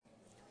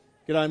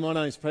G'day, my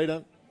name's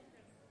Peter.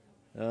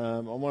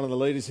 I'm one of the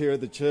leaders here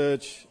at the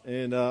church,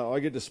 and I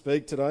get to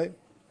speak today.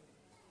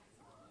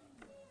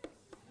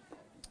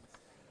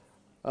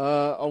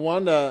 I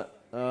wonder,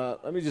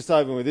 let me just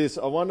open with this.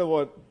 I wonder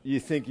what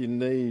you think you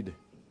need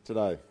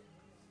today.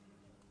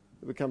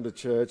 People come to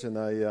church and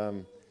they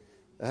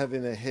have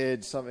in their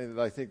head something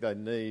that they think they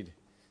need.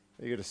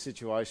 You've got a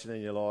situation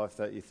in your life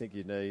that you think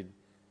you need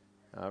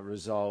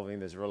resolving.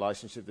 There's a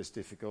relationship that's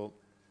difficult.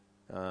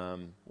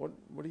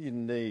 What do you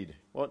need?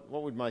 What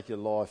would make your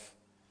life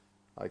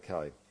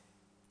okay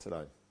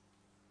today?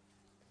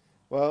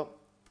 Well,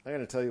 I'm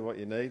going to tell you what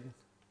you need.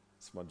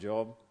 It's my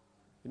job.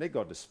 You need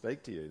God to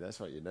speak to you. That's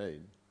what you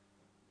need.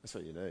 That's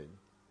what you need.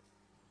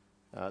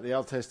 The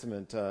Old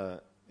Testament,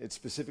 it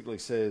specifically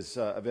says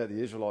about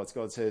the Israelites,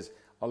 God says,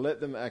 I'll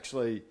let them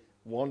actually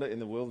wander in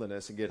the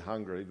wilderness and get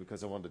hungry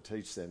because I want to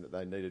teach them that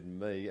they needed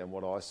me and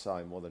what I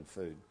say more than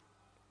food.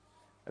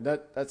 And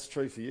that's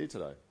true for you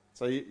today.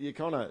 So you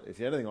kind of, if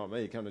you're anything like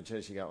me, you come to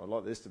church and you go, I'd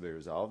like this to be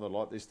resolved, I'd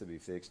like this to be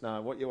fixed. No,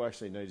 what you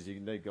actually need is you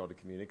need God to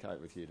communicate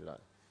with you today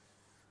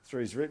through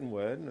his written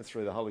word and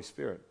through the Holy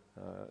Spirit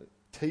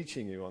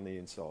teaching you on the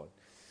inside.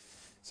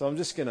 So I'm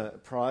just going to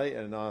pray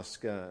and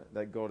ask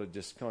that God would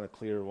just kind of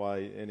clear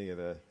away any of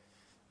the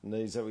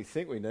needs that we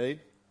think we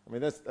need. I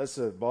mean, that's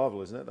the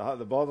Bible, isn't it?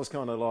 The Bible's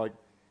kind of like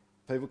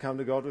people come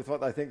to God with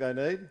what they think they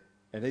need,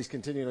 and he's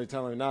continually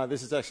telling them, no,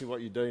 this is actually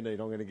what you do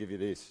need, I'm going to give you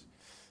this.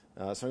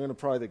 So I'm going to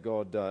pray that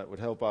God would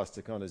help us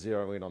to kind of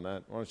zero in on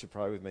that. Why don't you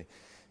pray with me?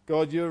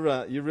 God, you're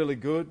really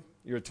good.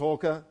 You're a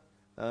talker.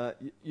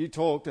 You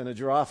talked and a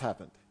giraffe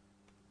happened.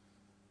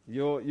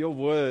 Your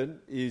word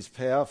is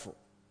powerful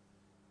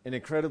and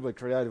incredibly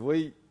creative.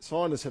 We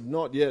scientists have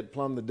not yet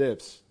plumbed the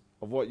depths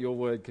of what your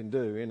word can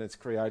do in its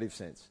creative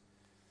sense.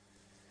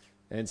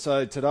 And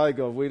so today,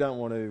 God, we don't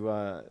want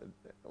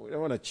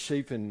to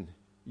cheapen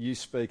you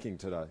speaking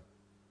today.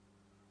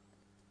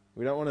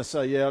 We don't want to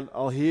say, yeah,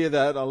 I'll hear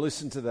that, I'll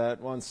listen to that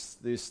once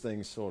this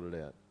thing's sorted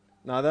out.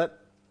 No,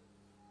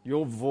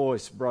 your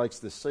voice breaks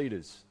the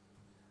cedars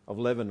of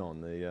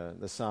Lebanon,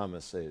 the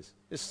psalmist says.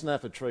 Just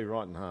snap a tree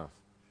right in half.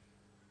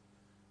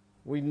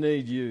 We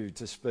need you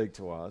to speak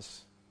to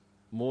us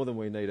more than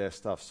we need our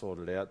stuff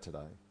sorted out today.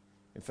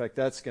 In fact,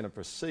 that's going to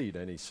precede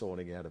any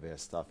sorting out of our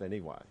stuff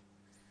anyway.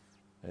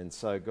 And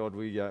so, God,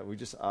 we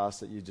just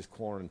ask that you just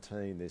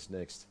quarantine this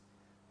next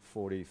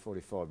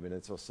 45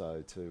 minutes or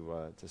so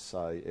to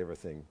say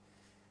everything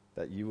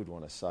that you would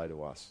want to say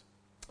to us.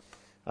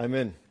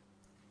 Amen.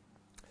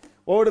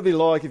 What would it be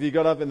like if you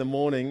got up in the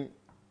morning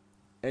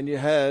and you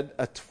had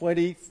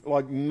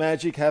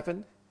magic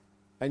happened,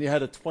 and you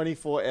had a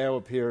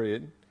 24-hour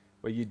period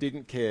where you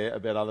didn't care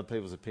about other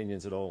people's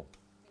opinions at all?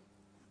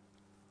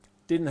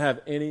 Didn't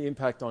have any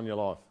impact on your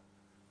life.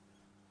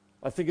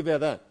 I think about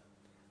that.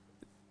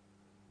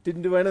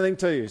 Didn't do anything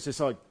to you. It's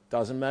just like,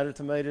 doesn't matter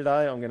to me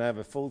today. I'm going to have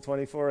a full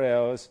 24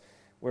 hours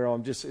where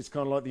it's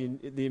kind of like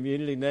the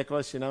immunity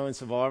necklace, in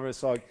Survivor.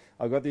 It's like,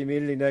 I've got the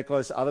immunity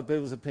necklace. Other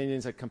people's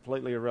opinions are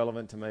completely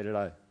irrelevant to me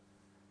today.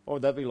 What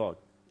would that be like?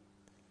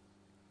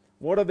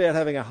 What about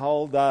having a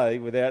whole day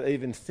without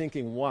even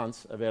thinking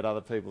once about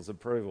other people's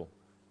approval?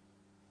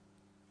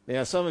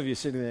 Now, some of you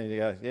sitting there and you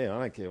go, yeah, I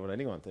don't care what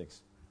anyone thinks.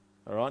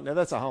 All right? Now,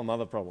 that's a whole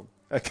other problem.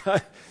 Okay?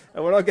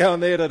 And we're not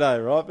going there today,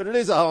 right? But it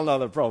is a whole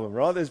other problem,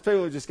 right? There's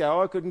people who just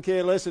go, I couldn't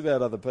care less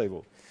about other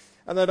people.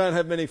 And they don't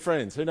have many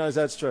friends. Who knows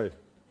that's true?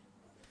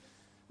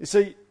 You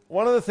see,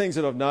 one of the things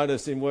that I've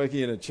noticed in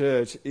working in a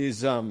church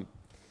is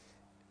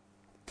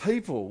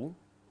people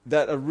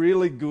that are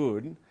really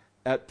good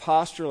at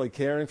pastorally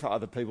caring for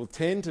other people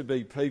tend to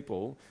be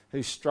people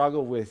who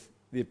struggle with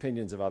the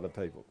opinions of other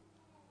people.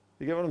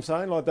 You get what I'm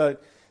saying? Like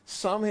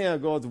somehow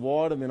God's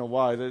wired them in a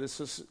way that it's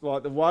just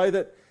like the way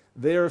that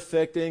they're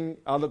affecting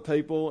other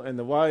people and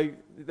the way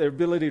their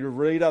ability to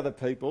read other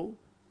people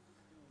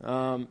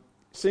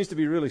seems to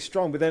be really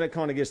strong, but then it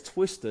kind of gets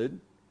twisted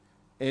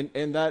and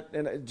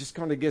it just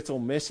kind of gets all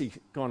messy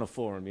kind of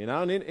for them,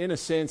 And in a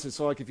sense, it's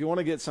like if you want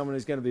to get someone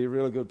who's going to be a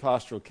really good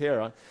pastoral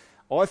carer,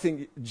 I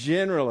think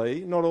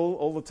generally, not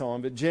all the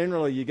time, but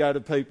generally you go to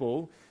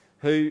people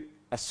who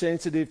are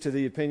sensitive to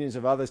the opinions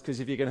of others, because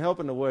if you can help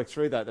them to work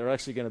through that, they're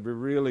actually going to be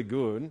really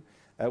good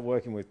at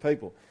working with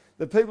people.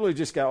 The people who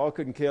just go, I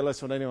couldn't care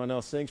less what anyone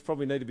else thinks,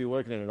 probably need to be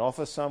working in an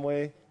office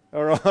somewhere,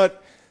 all right?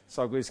 It's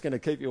like we're just going to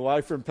keep you away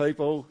from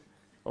people.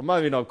 Or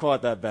maybe not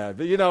quite that bad,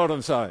 but you know what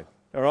I'm saying,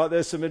 all right?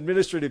 There's some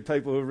administrative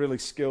people who are really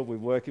skilled with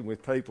working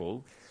with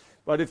people.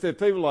 But if they're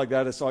people like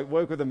that, it's like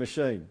work with a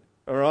machine,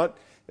 all right?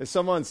 If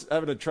someone's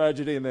having a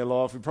tragedy in their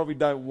life, we probably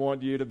don't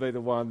want you to be the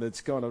one that's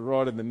kind of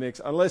right in the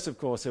mix, unless, of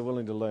course, they're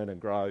willing to learn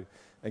and grow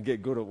and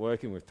get good at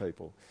working with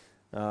people.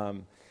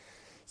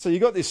 So you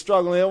got this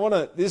struggle.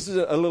 Now, this is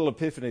a little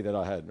epiphany that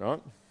I had,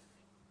 right?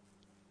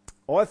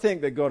 I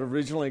think that God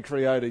originally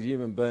created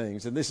human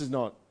beings, and this is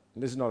not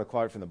a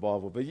quote from the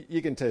Bible, but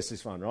you can test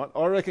this one, right?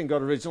 I reckon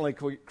God originally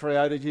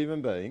created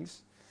human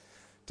beings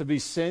to be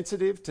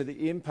sensitive to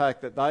the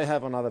impact that they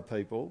have on other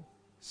people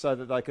so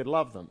that they could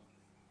love them.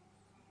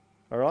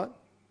 All right?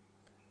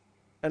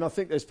 And I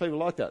think there's people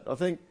like that. I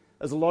think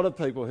there's a lot of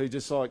people who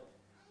just like,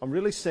 I'm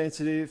really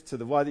sensitive to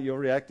the way that you're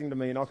reacting to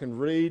me, and I can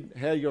read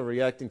how you're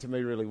reacting to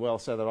me really well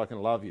so that I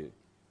can love you.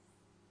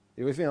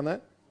 You with me on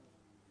that?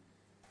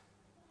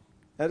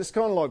 And it's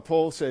kind of like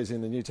Paul says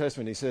in the New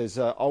Testament. He says,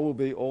 I will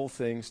be all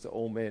things to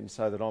all men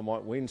so that I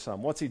might win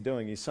some. What's he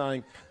doing? He's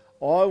saying,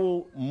 I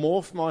will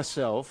morph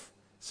myself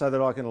so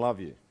that I can love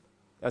you.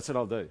 That's what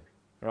I'll do,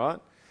 right?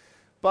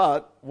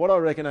 But what I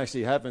reckon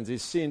actually happens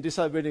is sin,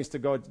 disobedience to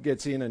God,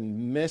 gets in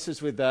and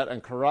messes with that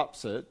and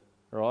corrupts it,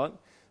 right?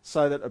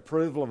 So that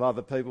approval of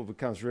other people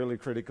becomes really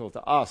critical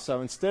to us.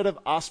 So instead of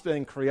us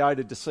being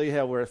created to see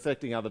how we're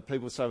affecting other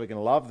people so we can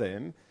love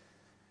them,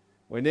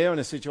 we're now in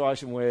a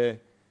situation where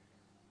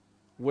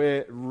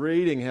we're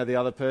reading how the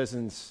other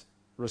person's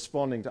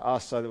responding to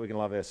us so that we can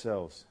love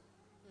ourselves.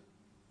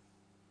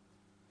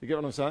 You get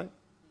what I'm saying?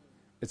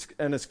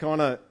 That's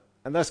kind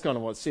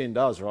of what sin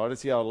does, right?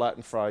 It's the old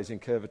Latin phrase,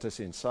 incurvatus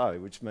in se,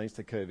 which means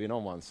to curve in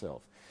on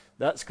oneself.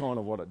 That's kind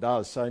of what it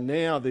does. So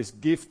now this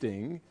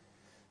gifting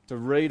to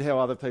read how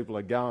other people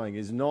are going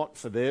is not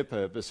for their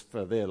purpose,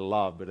 for their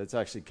love, but it's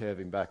actually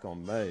curving back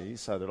on me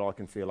so that I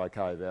can feel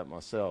okay about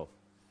myself.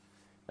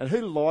 And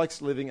who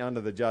likes living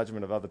under the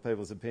judgment of other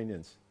people's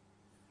opinions?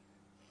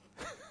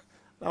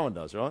 No one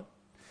does, right?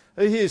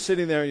 Who here is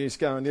sitting there and you're just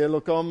going, yeah,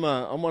 look, I'm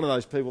one of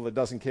those people that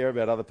doesn't care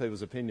about other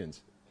people's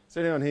opinions. Is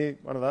anyone here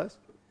one of those?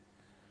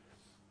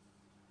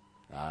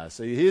 Now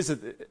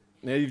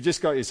you've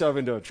just got yourself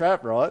into a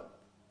trap, right?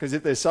 Because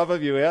if there's some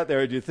of you out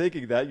there and you're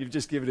thinking that, you've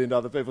just given in to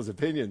other people's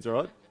opinions,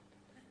 right?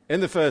 In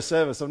the first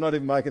service, I'm not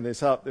even making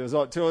this up, there was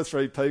like 2 or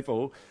 3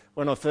 people,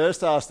 when I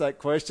first asked that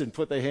question,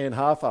 put their hand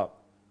half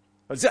up.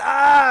 I'd say,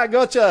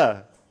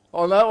 gotcha,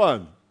 on that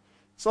one.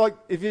 It's like,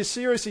 if you're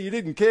seriously, you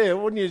didn't care,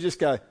 wouldn't you just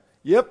go,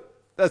 yep,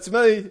 that's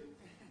me.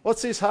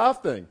 What's this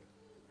half thing?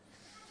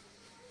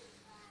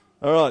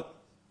 All right,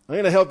 I'm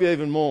going to help you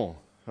even more,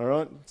 all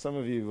right? Some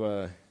of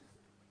you,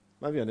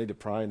 maybe I need to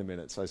pray in a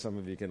minute so some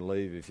of you can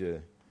leave if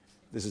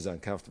this is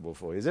uncomfortable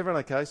for you. Is everyone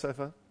okay so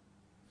far?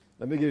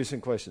 Let me give you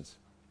some questions,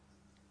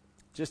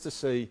 just to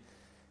see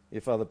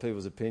if other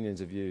people's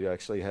opinions of you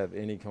actually have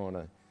any kind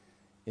of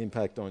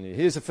impact on you.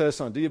 Here's the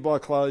first one. Do you buy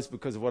clothes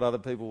because of what other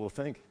people will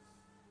think?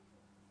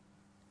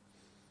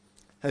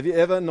 Have you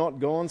ever not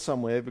gone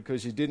somewhere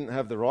because you didn't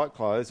have the right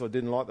clothes or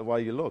didn't like the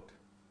way you looked?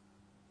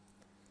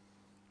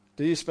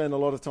 Do you spend a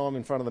lot of time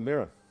in front of the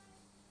mirror?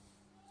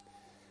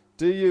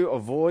 Do you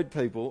avoid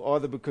people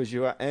either because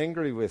you are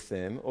angry with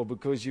them or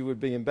because you would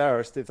be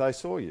embarrassed if they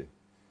saw you?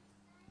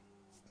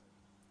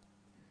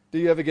 Do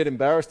you ever get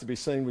embarrassed to be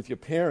seen with your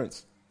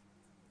parents?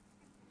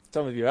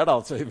 Some of you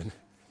adults even.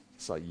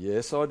 It's like,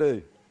 yes, I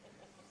do.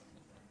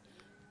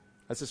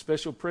 That's a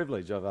special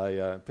privilege of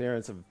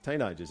parents of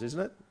teenagers, isn't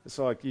it? It's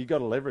like you've got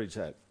to leverage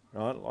that,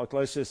 right? Like,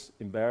 let's just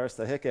embarrass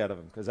the heck out of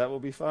them because that will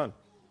be fun,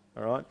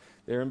 all right?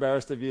 They're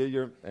embarrassed of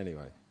you,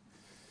 anyway.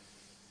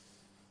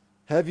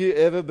 Have you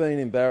ever been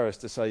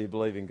embarrassed to say you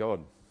believe in God?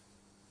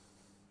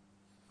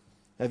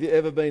 Have you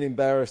ever been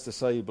embarrassed to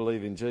say you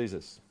believe in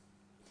Jesus?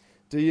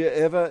 Do you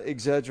ever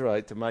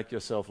exaggerate to make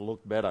yourself look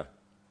better?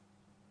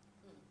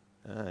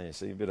 You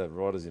see a bit of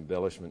writer's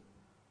embellishment.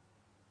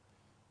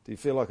 Do you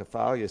feel like a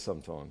failure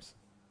sometimes?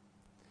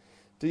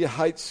 Do you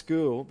hate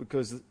school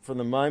because from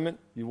the moment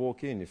you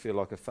walk in, you feel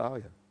like a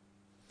failure?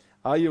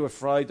 Are you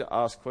afraid to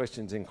ask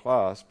questions in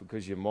class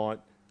because you might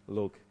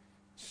look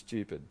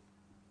stupid?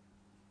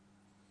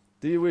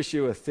 Do you wish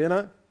you were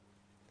thinner,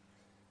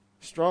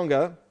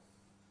 stronger,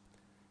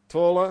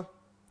 taller,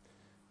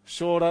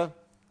 shorter,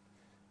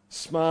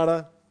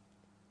 smarter,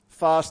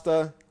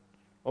 faster,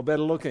 or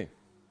better looking?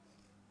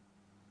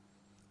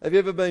 Have you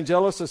ever been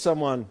jealous of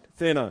someone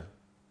thinner,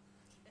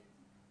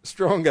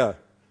 stronger,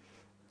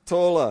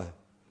 taller,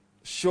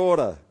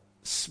 shorter,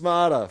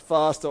 smarter,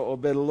 faster, or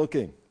better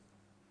looking?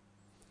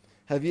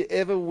 Have you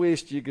ever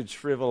wished you could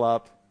shrivel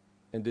up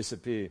and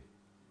disappear?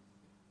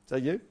 Is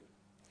that you?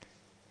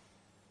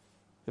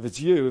 If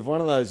it's you, if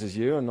one of those is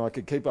you, and I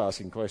could keep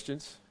asking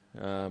questions,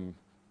 other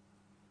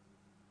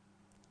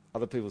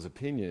people's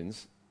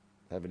opinions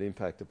have an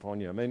impact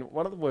upon you. I mean,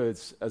 one of the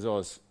words,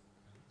 this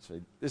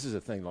is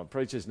a thing, like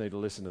preachers need to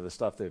listen to the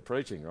stuff they're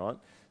preaching, right?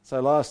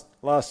 So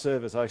last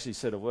service I actually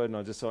said a word and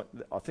I just thought,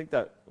 I think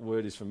that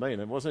word is for me,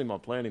 and it wasn't in my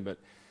planning, but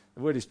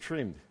the word is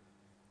trimmed.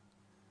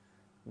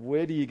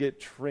 Where do you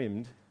get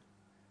trimmed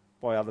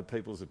by other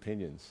people's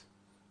opinions?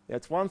 Now,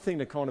 it's one thing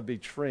to kind of be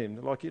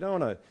trimmed, like you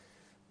don't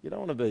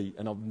want to be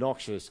an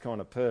obnoxious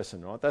kind of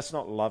person, right? That's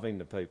not loving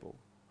to people,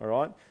 all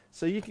right?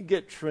 So you can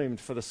get trimmed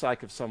for the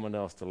sake of someone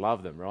else to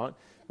love them, right?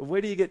 But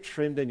where do you get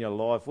trimmed in your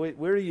life?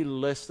 Where are you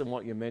less than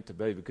what you're meant to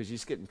be because you're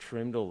just getting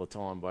trimmed all the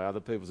time by other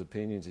people's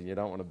opinions and you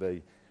don't want to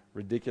be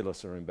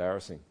ridiculous or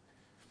embarrassing?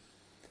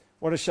 I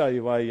want to show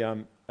you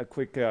a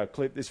quick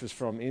clip. This was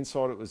from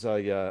Insight. It was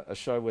a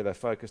show where they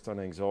focused on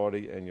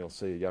anxiety, and you'll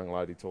see a young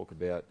lady talk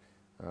about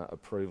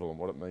approval and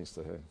what it means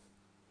to her.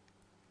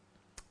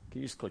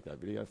 Can you just click that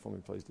video for me,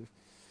 please, Div?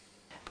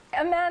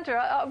 Amanda,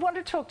 I want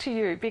to talk to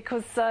you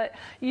because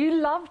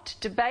you loved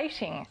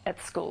debating at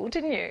school,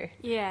 didn't you?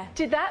 Yeah.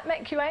 Did that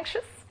make you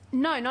anxious?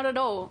 No, not at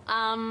all.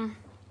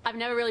 I've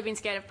never really been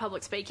scared of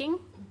public speaking.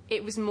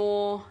 it was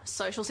more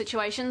social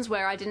situations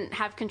where I didn't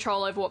have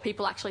control over what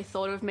people actually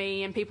thought of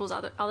me and people's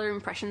other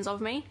impressions of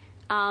me.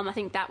 I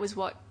think that was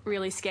what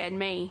really scared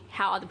me,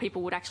 how other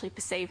people would actually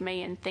perceive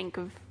me and think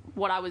of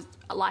what I was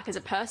like as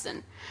a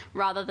person,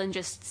 rather than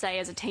just, say,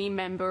 as a team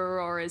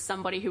member or as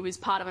somebody who was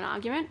part of an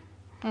argument.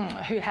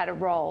 Who had a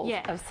role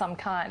Yeah. of some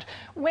kind.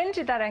 When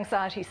did that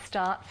anxiety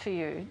start for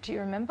you? Do you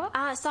remember?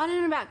 It started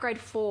in about grade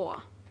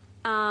 4.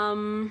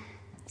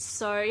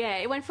 So, yeah,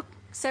 it went for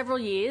several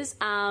years.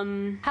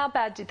 How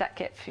bad did that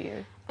get for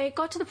you? It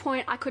got to the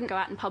point I couldn't go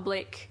out in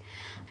public.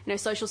 You know,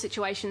 social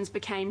situations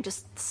became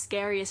just the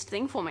scariest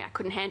thing for me. I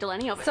couldn't handle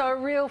any of it. So a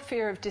real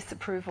fear of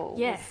disapproval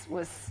Yeah.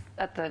 was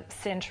at the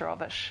centre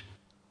of it.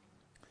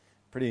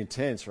 Pretty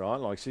intense, right?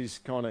 Like she's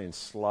kind of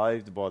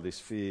enslaved by this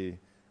fear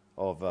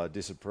of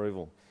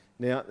disapproval.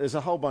 Now, there's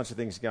a whole bunch of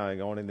things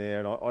going on in there,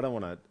 and I don't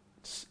want to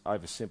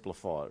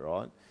oversimplify it,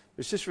 right?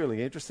 It's just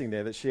really interesting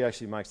there that she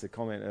actually makes the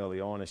comment early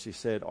on, as she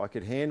said, I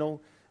could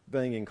handle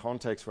being in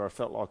context where I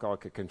felt like I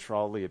could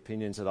control the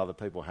opinions that other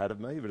people had of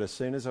me, but as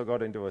soon as I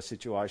got into a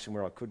situation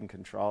where I couldn't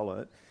control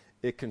it,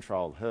 it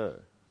controlled her.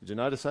 Did you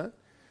notice that?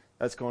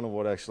 That's kind of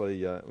what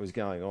actually was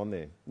going on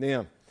there.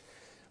 Now,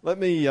 let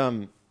me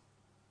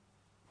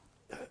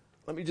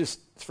just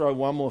throw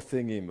one more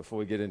thing in before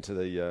we get into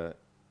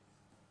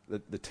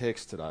the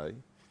text today.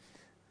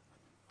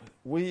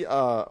 We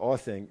are, I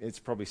think, it's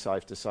probably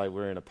safe to say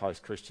we're in a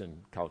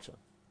post-Christian culture.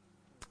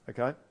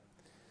 Okay?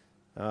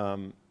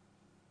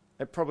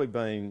 It's probably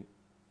been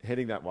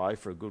heading that way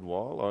for a good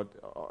while.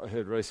 I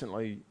heard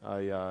recently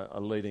a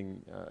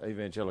leading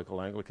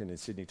evangelical Anglican in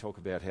Sydney talk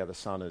about how the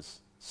sun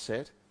is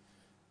set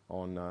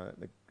on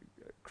the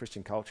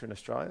Christian culture in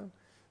Australia,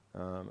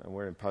 and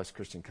we're in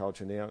post-Christian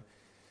culture now.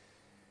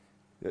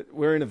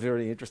 We're in a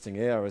very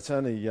interesting hour. It's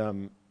only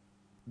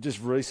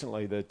just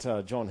recently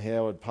that John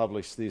Howard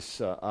published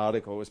this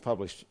article. It was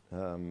published,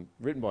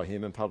 written by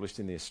him and published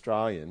in The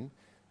Australian.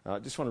 I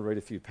just want to read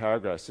a few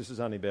paragraphs. This was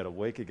only about a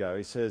week ago.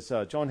 He says,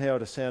 John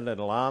Howard has sounded an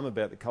alarm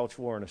about the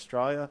culture war in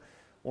Australia,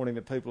 warning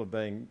that people are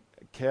being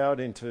cowed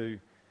into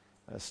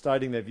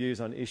stating their views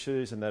on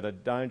issues and that a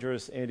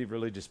dangerous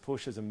anti-religious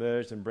push has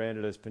emerged and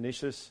branded as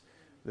pernicious.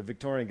 The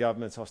Victorian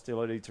government's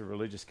hostility to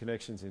religious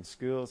connections in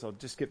schools. I'll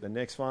just skip the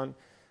next one.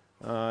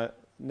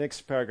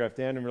 Next paragraph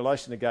down. In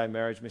relation to gay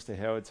marriage, Mr.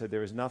 Howard said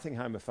there is nothing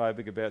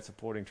homophobic about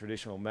supporting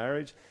traditional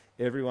marriage.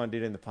 Everyone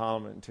did in the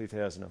Parliament in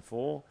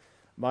 2004.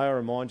 May I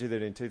remind you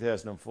that in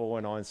 2004,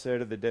 when I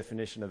inserted the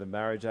definition of the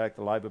Marriage Act,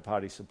 the Labor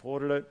Party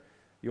supported it.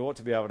 You ought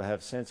to be able to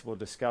have sensible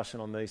discussion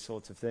on these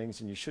sorts of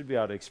things, and you should be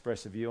able to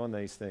express a view on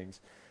these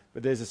things.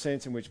 But there's a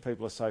sense in which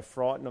people are so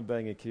frightened of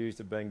being accused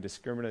of being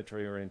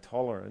discriminatory or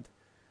intolerant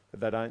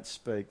that they don't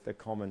speak the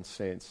common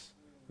sense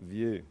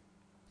view.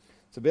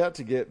 It's about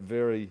to get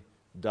very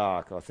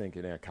dark, I think,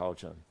 in our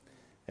culture.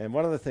 And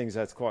one of the things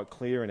that's quite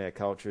clear in our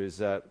culture is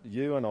that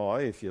you and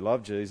I, if you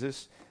love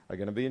Jesus, are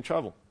going to be in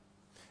trouble.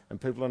 And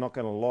people are not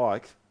going to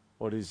like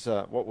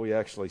what we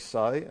actually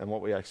say and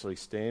what we actually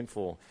stand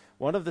for.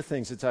 One of the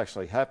things that's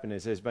actually happened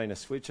is there's been a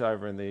switch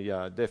over in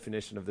the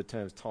definition of the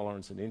terms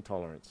tolerance and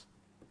intolerance.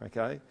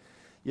 Okay?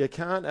 You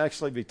can't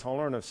actually be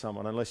tolerant of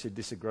someone unless you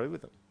disagree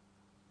with them.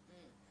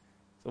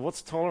 So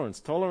what's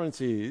tolerance?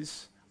 Tolerance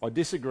is, I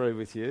disagree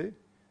with you,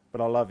 but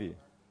I love you.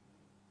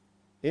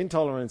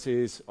 Intolerance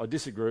is, I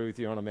disagree with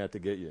you and I'm out to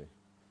get you.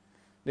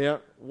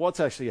 Now, what's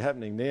actually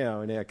happening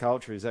now in our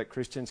culture is that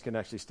Christians can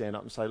actually stand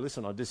up and say,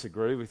 listen, I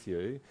disagree with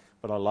you,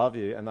 but I love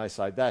you, and they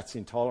say that's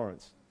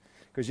intolerance.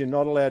 Because you're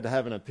not allowed to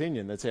have an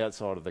opinion that's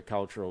outside of the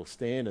cultural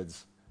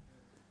standards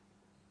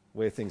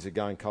where things are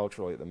going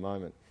culturally at the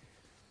moment.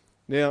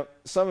 Now,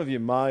 some of you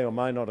may or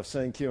may not have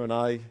seen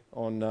Q&A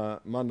on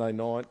Monday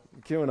night.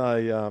 Q&A,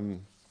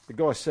 the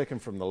guy second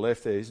from the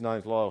left there, his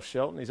name's Lyle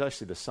Shelton. He's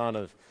actually the son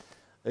of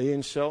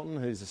Ian Shelton,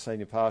 who's the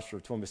senior pastor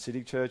of Toowoomba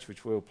City Church,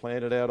 which we were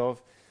planted out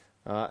of.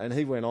 And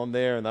he went on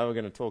there and they were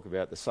going to talk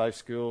about the safe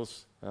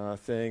schools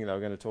thing. They were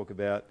going to talk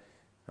about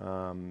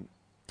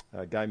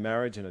gay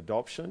marriage and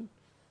adoption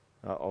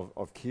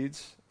of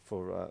kids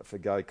for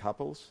gay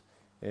couples.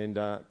 And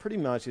pretty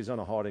much he's on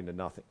a hiding to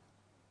nothing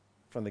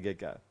from the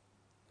get-go.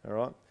 All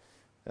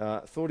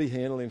right? Thought he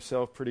handled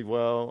himself pretty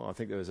well. I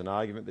think there was an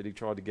argument that he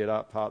tried to get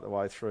up part of the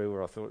way through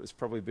where I thought it was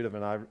probably a bit of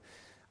an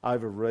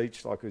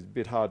overreach, like it was a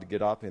bit hard to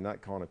get up in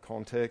that kind of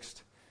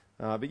context.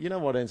 But you know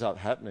what ends up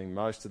happening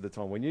most of the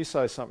time? When you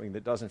say something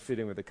that doesn't fit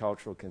in with the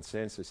cultural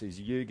consensus is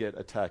you get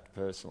attacked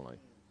personally.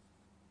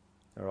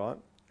 All right?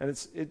 And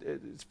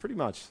it's pretty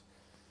much,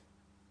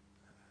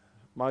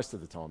 most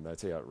of the time,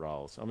 that's how it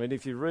rolls. I mean,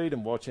 if you read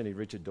and watch any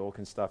Richard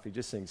Dawkins stuff, he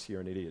just thinks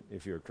you're an idiot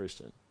if you're a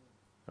Christian.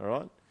 All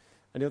right?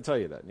 And he'll tell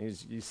you that. And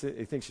he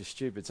thinks you're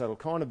stupid. So it'll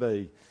kind of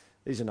be,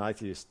 he's an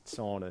atheist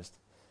scientist.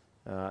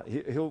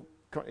 He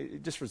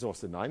just resorts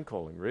to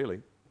name-calling,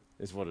 really,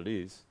 is what it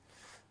is.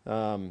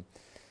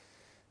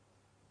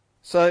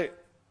 So,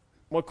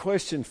 my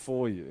question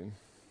for you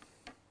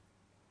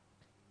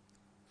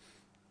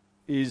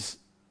is,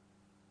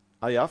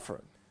 are you up for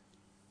it?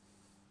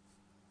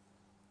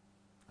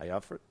 Are you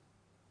up for it?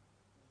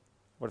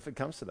 What if it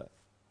comes to that?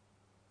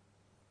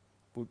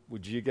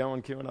 would you go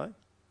on Q&A?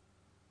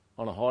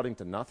 On a hiding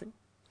to nothing?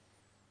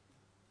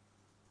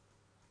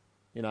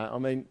 You know, I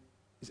mean,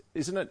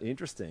 isn't it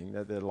interesting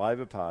that the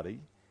Labor Party,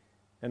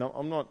 and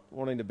I'm not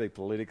wanting to be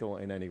political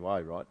in any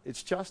way, right?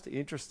 It's just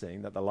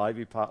interesting that the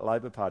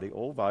Labor Party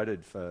all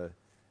voted for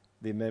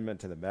the amendment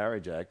to the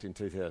Marriage Act in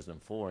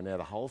 2004, and now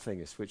the whole thing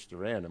is switched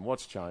around, and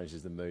what's changed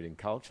is the mood in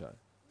culture,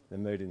 the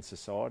mood in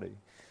society.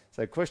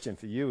 So the question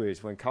for you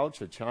is, when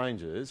culture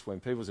changes, when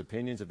people's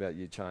opinions about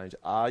you change,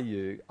 are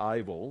you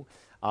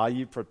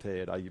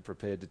prepared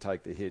to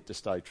take the hit to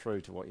stay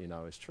true to what you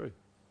know is true?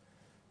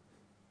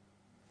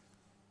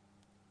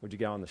 Would you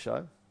go on the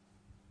show?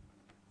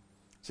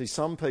 See,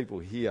 some people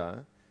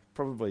here,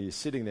 probably you're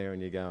sitting there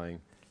and you're going,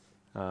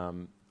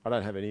 I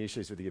don't have any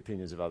issues with the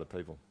opinions of other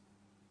people.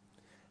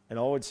 And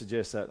I would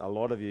suggest that a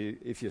lot of you,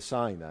 if you're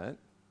saying that,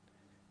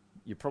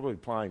 you're probably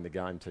playing the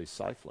game too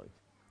safely.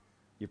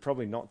 You're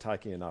probably not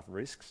taking enough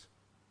risks.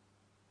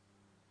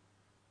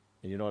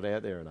 And you're not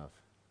out there enough.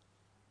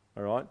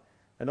 All right?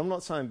 And I'm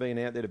not saying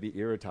being out there to be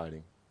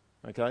irritating.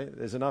 Okay?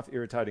 There's enough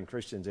irritating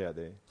Christians out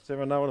there. Does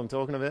everyone know what I'm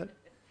talking about?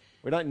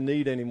 We don't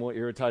need any more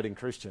irritating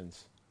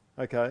Christians.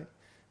 Okay?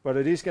 But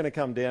it is going to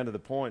come down to the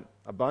point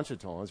a bunch of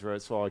times where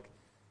it's like,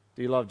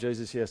 do you love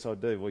Jesus? Yes, I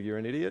do. Well, you're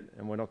an idiot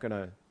and we're not going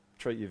to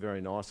treat you very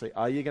nicely.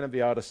 Are you going to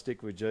be able to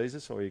stick with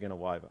Jesus, or are you going to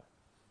waver?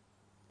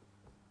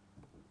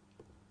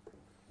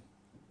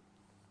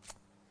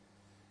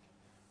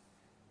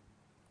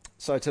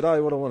 So today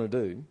what I want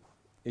to do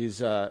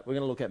is we're going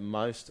to look at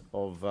most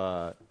of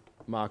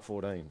Mark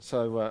 14.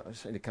 So I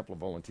just need a couple of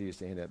volunteers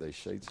to hand out these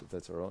sheets, if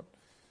that's all right.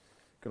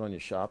 Good on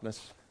your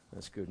sharpness.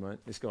 That's good, mate.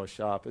 This guy's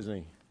sharp, isn't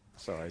he?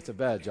 Sorry, it's a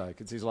bad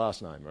joke. It's his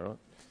last name, all right?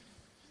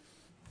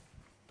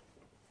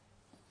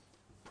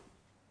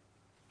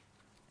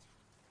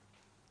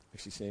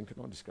 Actually, Sam,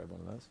 can I just grab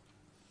one of those?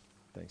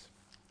 Thanks.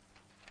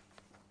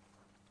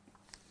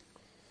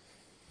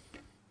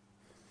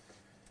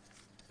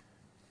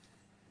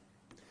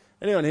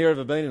 Anyone here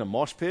ever been in a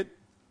mosh pit?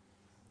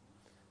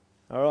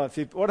 All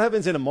right. What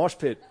happens in a mosh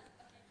pit?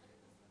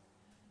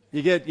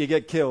 You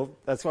get killed.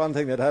 That's one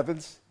thing that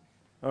happens.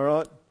 All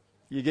right.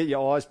 You get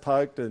your eyes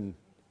poked, and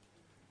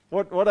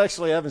what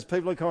actually happens?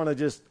 People are kind of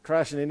just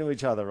crashing into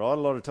each other, right?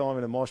 A lot of time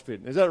in a mosh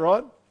pit. Is that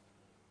right?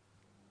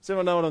 Does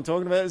anyone know what I'm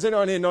talking about? Does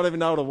anyone here not even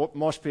know what a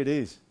mosh pit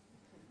is?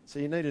 So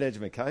you need an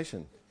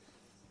education.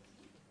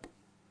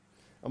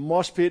 A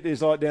mosh pit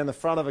is like down the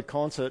front of a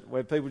concert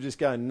where people just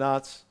go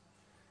nuts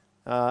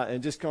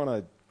and just kind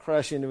of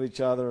crash into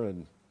each other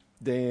and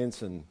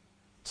dance and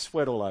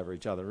sweat all over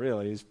each other,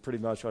 really, is pretty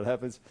much what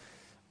happens.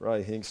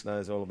 Ray Hinks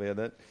knows all about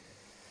that.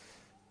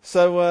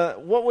 So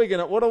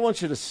what I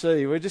want you to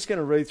see, we're just going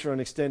to read through an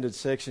extended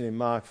section in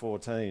Mark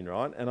 14,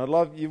 right? And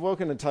you're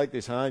welcome to take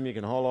this home. You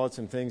can highlight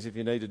some things if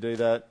you need to do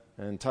that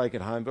and take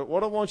it home. But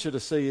what I want you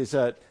to see is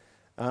that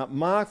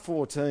Mark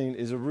 14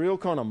 is a real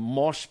kind of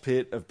mosh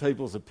pit of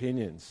people's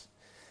opinions.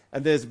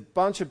 And there's a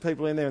bunch of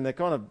people in there, and they're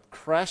kind of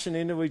crashing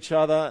into each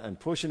other and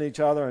pushing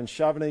each other and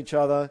shoving each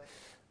other.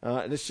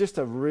 And it's just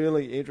a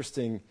really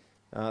interesting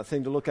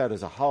thing to look at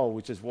as a whole,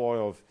 which is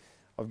why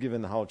I've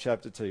given the whole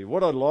chapter to you.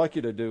 What I'd like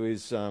you to do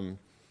is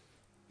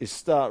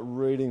start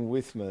reading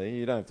with me.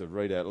 You don't have to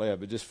read out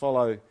loud, but just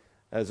follow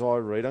as I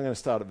read. I'm going to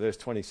start at verse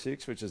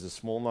 26, which is the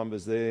small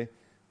numbers there.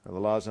 The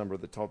large number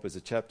at the top is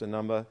a chapter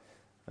number,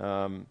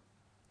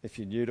 if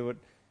you're new to it.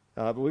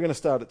 But we're going to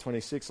start at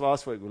 26.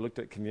 Last week we looked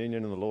at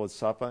communion and the Lord's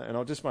Supper, and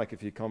I'll just make a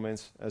few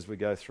comments as we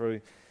go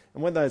through.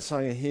 And when they had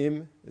sung a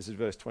hymn, this is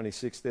verse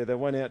 26 there, they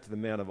went out to the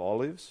Mount of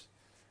Olives,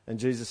 and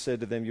Jesus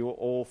said to them, "You will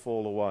all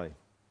fall away."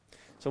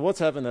 So what's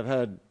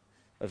happened,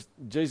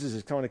 Jesus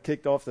has kind of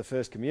kicked off the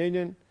first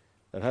communion.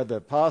 They've had the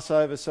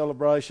Passover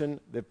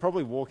celebration. They're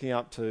probably walking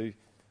up to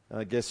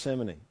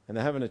Gethsemane, and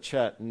they're having a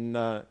chat,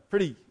 and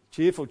pretty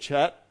cheerful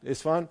chat,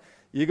 this one.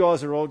 You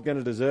guys are all going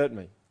to desert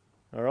me,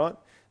 all right?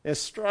 Now,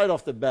 straight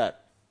off the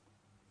bat,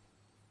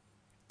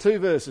 2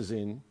 verses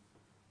in,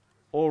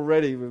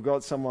 already we've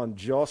got someone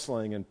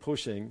jostling and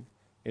pushing,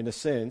 in a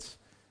sense,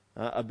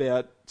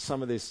 about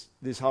some of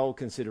this whole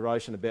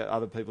consideration about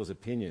other people's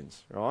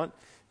opinions, right?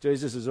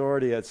 Jesus is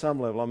already at some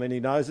level, he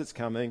knows it's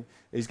coming.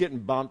 He's getting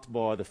bumped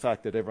by the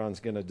fact that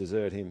everyone's going to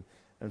desert him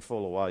and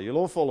fall away. You'll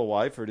all fall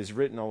away, for it is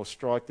written, I will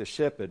strike the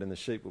shepherd and the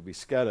sheep will be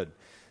scattered.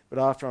 But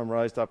after I'm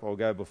raised up, I'll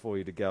go before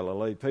you to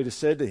Galilee. Peter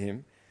said to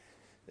him,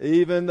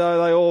 even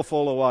though they all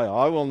fall away,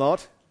 I will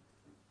not.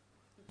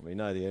 We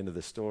know the end of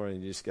the story,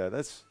 and you just go,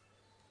 that's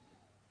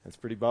a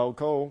pretty bold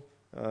call.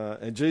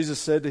 And Jesus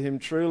said to him,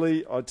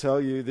 truly, I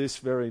tell you this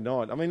very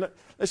night.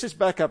 Let's just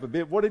back up a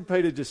bit. What did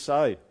Peter just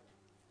say?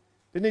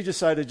 Didn't he just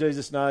say to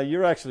Jesus, no,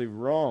 you're actually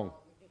wrong?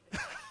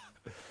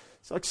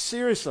 It's like,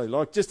 seriously,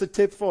 like just a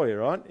tip for you,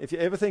 right? If you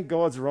ever think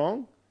God's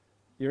wrong,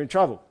 you're in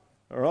trouble,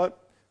 all right?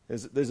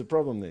 There's a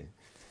problem there.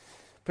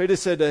 Peter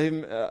said to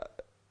him,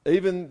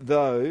 even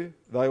though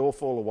they all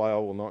fall away, I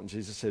will not. And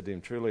Jesus said to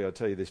him, truly, I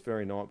tell you, this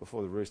very night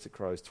before the rooster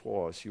crows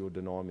twice, you will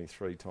deny me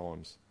 3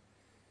 times.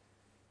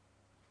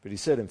 But he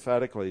said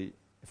emphatically,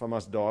 if I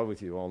must die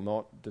with you, I'll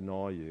not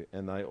deny you.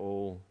 And they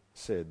all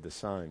said the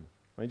same.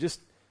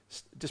 Just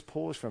Just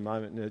pause for a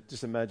moment and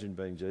just imagine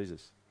being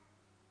Jesus.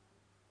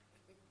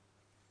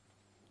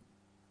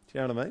 Do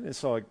you know what I mean?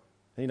 It's like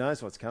he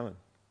knows what's coming.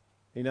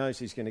 He knows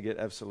he's going to get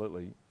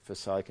absolutely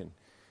forsaken.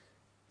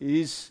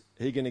 Is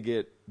he going to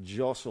get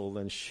jostled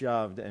and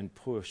shoved and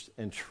pushed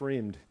and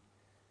trimmed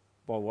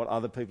by what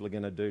other people are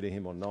going to do to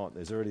him or not?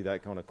 There's already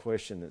that kind of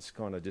question that's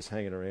kind of just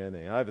hanging around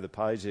there. Over the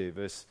page here,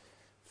 verse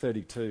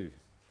 32.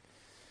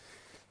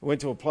 I went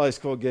to a place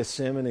called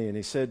Gethsemane, and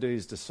he said to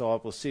his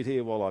disciples, "Sit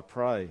here while I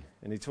pray."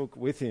 And he took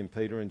with him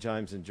Peter and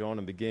James and John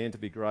and began to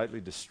be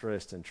greatly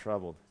distressed and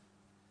troubled.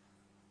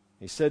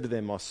 He said to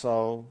them, "My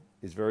soul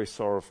is very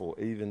sorrowful,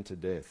 even to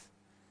death.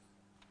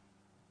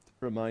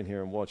 Remain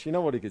here and watch." You know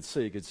what he could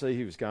see? He could see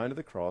he was going to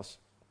the cross.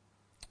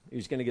 He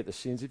was going to get the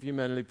sins of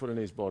humanity put in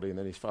his body, and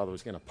then his Father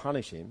was going to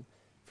punish him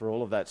for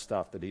all of that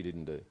stuff that he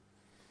didn't do.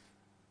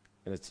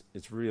 And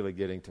it's really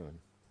getting to him.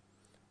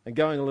 And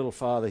going a little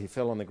farther, he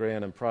fell on the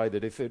ground and prayed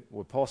that if it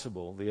were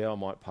possible, the hour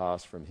might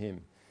pass from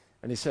him.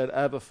 And he said,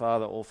 "Abba,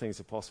 Father, all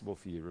things are possible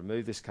for you.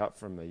 Remove this cup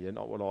from me, yet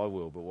not what I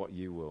will, but what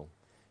you will."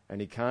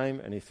 And he came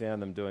and he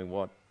found them doing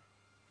what?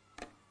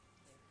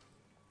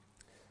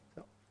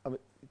 I mean,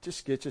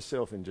 just get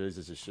yourself in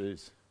Jesus'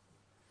 shoes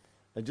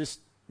and just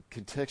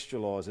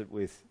contextualise it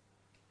with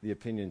the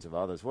opinions of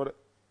others.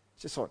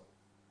 It's just like,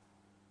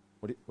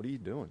 what are you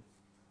doing?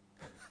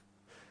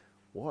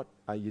 What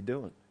are you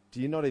doing? Do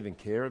you not even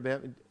care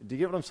about me? Do you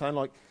get what I'm saying?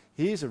 Like,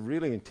 here's a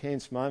really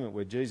intense moment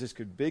where Jesus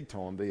could big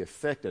time be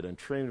affected and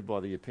trimmed by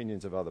the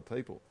opinions of other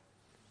people.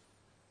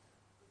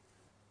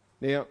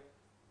 Now,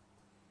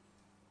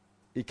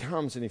 he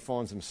comes and he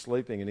finds them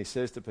sleeping, and he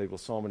says to people,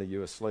 "Simon, are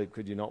you asleep?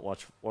 Could you not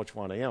watch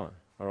 1 hour?"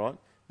 All right?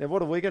 Now,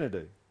 what are we going to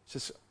do? It's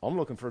just, I'm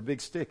looking for a big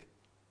stick,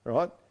 all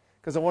right?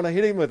 Because I want to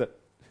hit him with it.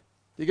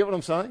 Do you get what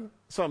I'm saying?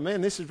 It's like,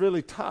 man, this is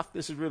really tough.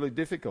 This is really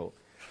difficult.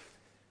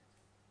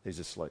 He's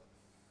asleep.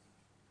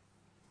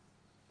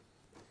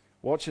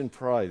 Watch and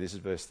pray, this is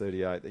verse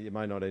 38, that you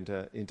may not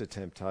enter into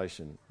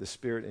temptation. The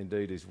spirit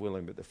indeed is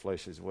willing, but the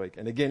flesh is weak.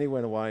 And again he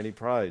went away and he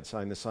prayed,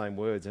 saying the same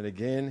words. And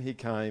again he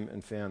came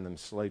and found them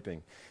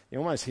sleeping. You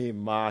almost hear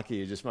Mark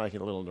here just making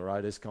a little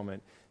narrator's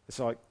comment. It's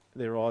like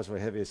their eyes were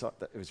heavy. It's like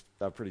they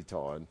were pretty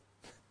tired.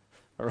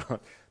 All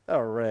right, they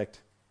were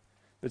wrecked.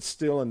 But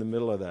still in the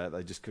middle of that,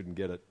 they just couldn't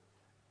get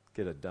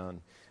it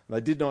done. And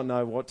they did not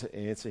know what to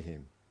answer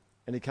him.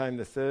 And he came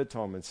the third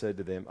time and said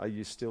to them, "Are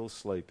you still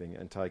sleeping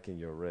and taking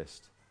your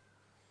rest?"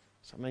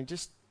 So, I mean,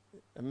 just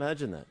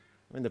imagine that.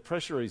 I mean, the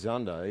pressure he's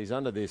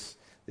under this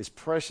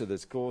pressure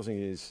that's causing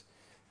his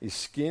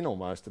skin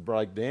almost to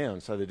break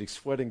down so that he's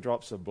sweating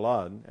drops of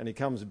blood, and he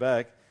comes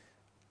back.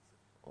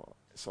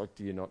 It's like,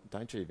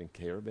 don't you even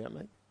care about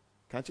me?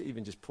 Can't you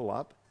even just pull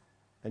up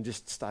and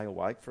just stay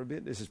awake for a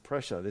bit? This is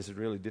pressure. This is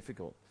really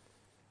difficult.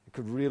 It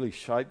could really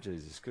shape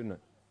Jesus, couldn't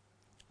it?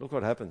 Look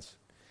what happens.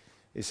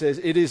 He says,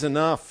 "It is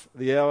enough.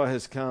 The hour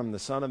has come. The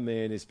Son of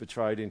Man is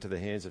betrayed into the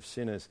hands of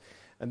sinners."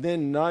 And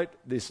then note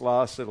this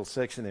last little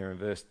section there in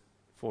verse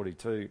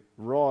 42.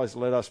 "Rise,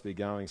 let us be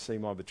going. See,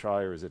 my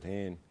betrayer is at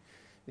hand."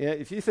 Now,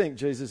 if you think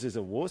Jesus is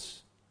a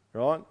wuss,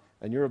 right,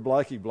 and you're a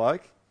blokey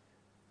bloke,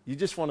 you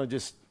just want to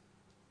just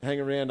hang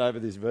around over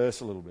this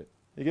verse a little bit.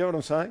 You get what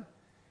I'm saying?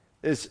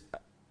 There's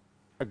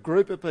a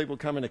group of people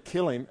coming to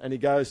kill him, and he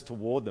goes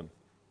toward them.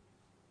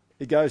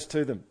 He goes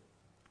to them.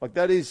 Like,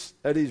 that is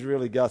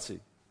really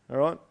gutsy. All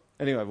right?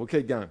 Anyway, we'll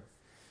keep going.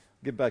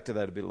 Get back to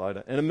that a bit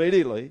later. And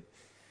immediately,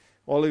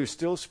 while he was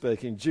still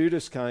speaking,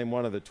 Judas came,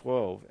 one of the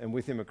 12, and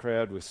with him a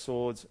crowd with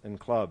swords and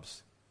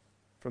clubs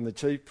from the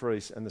chief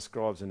priests and the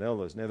scribes and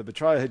elders. Now the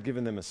betrayer had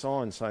given them a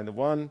sign, saying, "The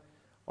one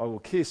I will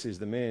kiss is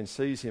the man.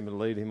 Seize him and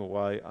lead him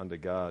away under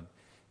guard."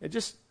 And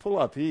just pull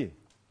up here.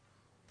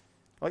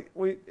 Like,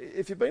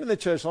 if you've been in the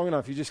church long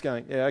enough, you're just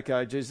going, "Yeah,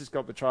 okay, Jesus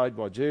got betrayed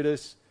by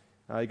Judas.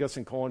 He got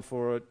some coin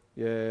for it.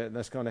 Yeah, and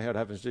that's kind of how it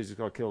happens. Jesus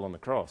got killed on the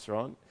cross,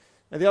 right?"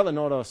 And the other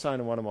night I was saying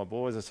to one of my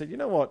boys, I said, "You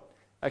know what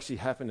actually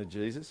happened to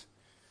Jesus?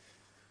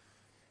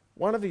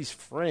 One of his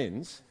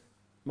friends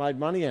made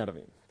money out of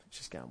him."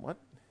 She's going, "What?"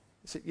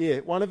 I said, "Yeah,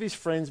 one of his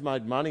friends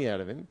made money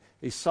out of him.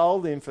 He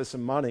sold him for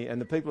some money,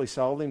 and the people he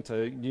sold him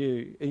to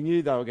knew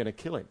they were going to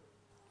kill him."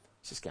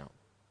 She's going,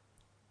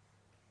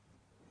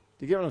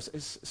 do you get what I'm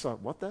saying? It's like,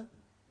 what the?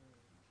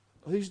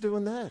 Who's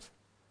doing that?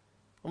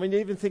 I mean, you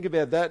even think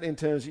about that in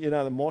terms of,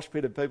 the mosh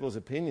pit of people's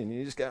opinion.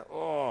 You just go,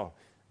 oh,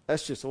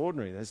 that's just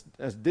ordinary.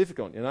 That's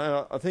difficult.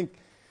 I think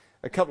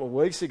a couple of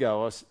weeks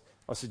ago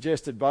I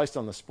suggested, based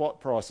on the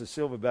spot price of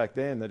silver back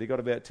then, that he got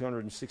about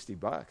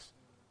 $260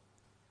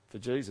 for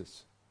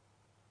Jesus.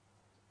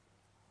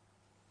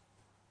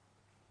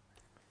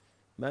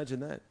 Imagine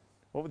that.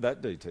 What would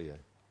that do to you?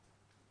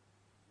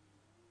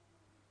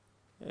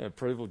 Yeah,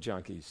 approval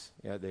junkies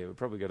out there. We've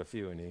probably got a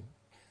few in here.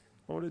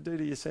 What would it do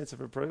to your sense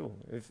of approval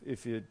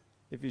if you're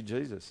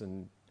Jesus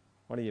and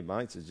one of your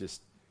mates has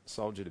just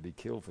sold you to be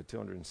killed for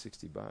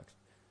 $260?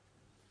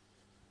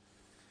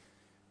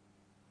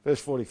 Verse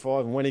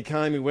 45, "And when he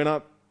came, he went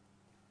up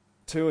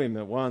to him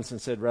at once and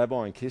said,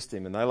 'Rabbi,' and kissed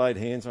him. And they laid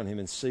hands on him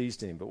and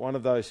seized him. But one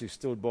of those who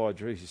stood by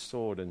drew his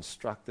sword and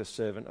struck the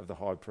servant of the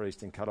high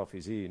priest and cut off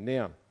his ear."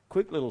 Now,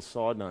 quick little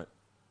side note.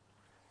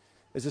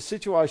 There's a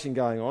situation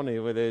going on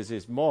here where there's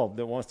this mob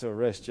that wants to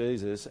arrest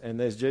Jesus, and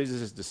there's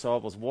Jesus'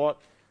 disciples.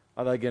 What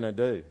are they going to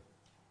do?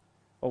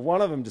 Well,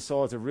 one of them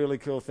decides a really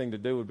cool thing to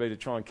do would be to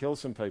try and kill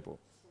some people.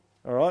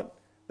 All right?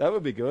 That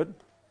would be good.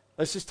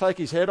 Let's just take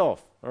his head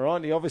off. All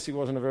right? He obviously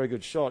wasn't a very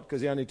good shot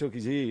because he only took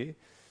his ear.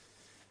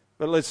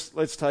 But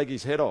let's take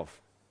his head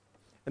off.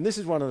 And this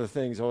is one of the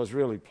things I was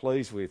really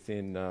pleased with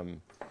in,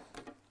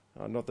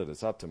 not that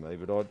it's up to me,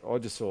 but I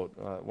just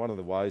thought one of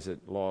the ways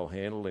that Lyle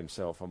handled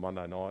himself on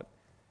Monday night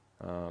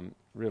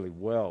really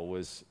well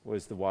was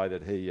the way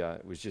that he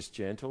was just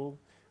gentle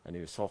and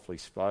he was softly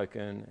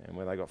spoken, and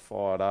when they got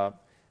fired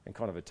up and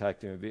kind of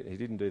attacked him a bit, he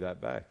didn't do that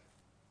back.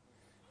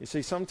 You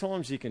see,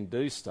 sometimes you can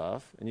do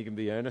stuff and you can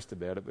be earnest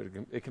about it, but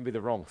it can be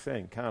the wrong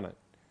thing, can't it?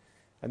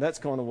 And that's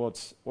kind of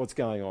what's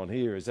going on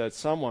here, is that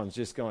someone's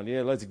just gone,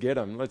 yeah, let's get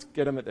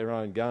them at their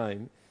own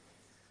game.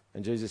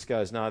 And Jesus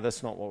goes, no,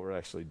 that's not what we're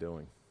actually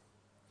doing.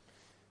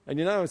 And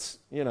I was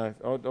on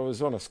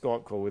a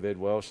Skype call with Ed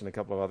Welsh and a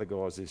couple of other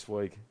guys this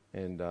week,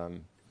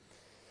 and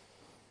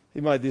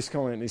he made this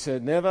comment, and he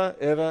said, never,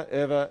 ever,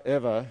 ever,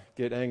 ever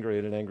get angry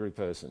at an angry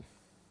person.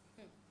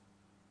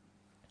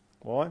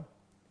 Why?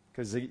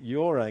 Because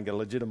your anger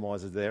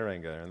legitimizes their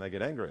anger, and they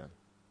get angrier.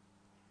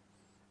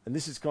 And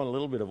this is kind of a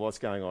little bit of what's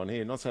going on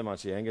here. Not so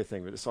much the anger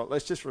thing, but it's like,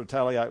 let's just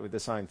retaliate with the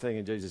same thing.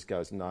 And Jesus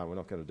goes, no, we're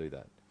not going to do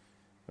that.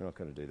 We're not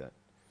going to do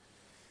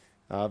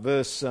that.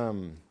 Verse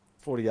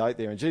 48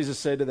 there. And Jesus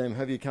said to them,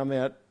 have you come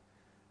out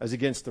as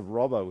against a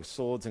robber with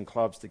swords and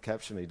clubs to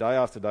capture me? Day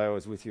after day I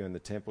was with you in the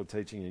temple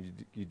teaching,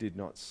 and you did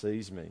not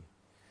seize me.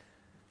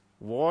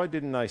 Why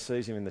didn't they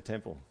seize him in the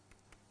temple?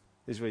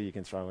 This is where you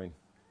can throw in.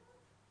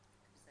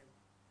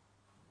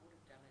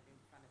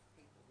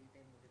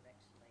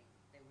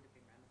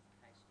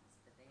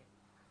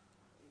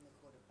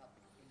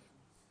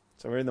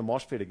 So we're in the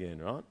mosh pit again,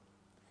 right?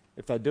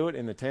 If they do it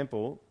in the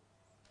temple,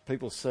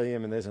 people see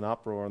him and there's an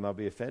uproar and they'll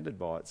be offended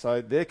by it. So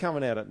they're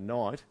coming out at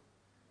night,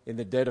 in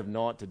the dead of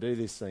night, to do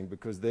this thing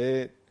because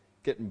they're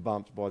getting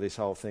bumped by this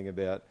whole thing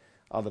about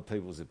other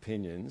people's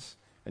opinions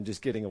and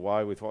just getting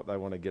away with what they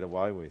want to get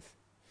away with.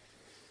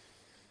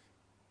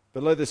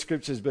 But let the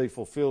scriptures be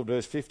fulfilled,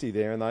 verse 50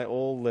 there, and they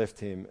all left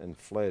him and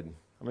fled.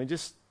 I mean,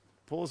 just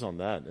pause on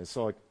that. It's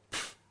like,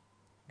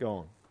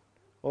 gone.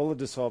 All the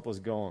disciples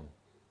gone.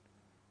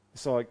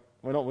 It's like,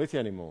 we're not with you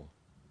anymore.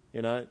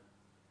 One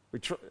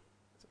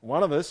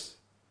of us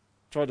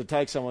tried to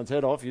take someone's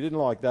head off. You didn't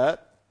like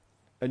that.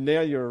 And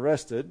now you're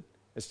arrested.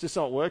 It's just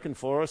not working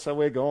for us, so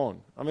we're gone.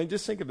 I mean,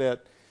 just think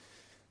about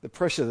the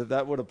pressure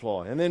that would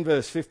apply. And then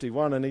verse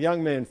 51, and a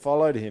young man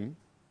followed him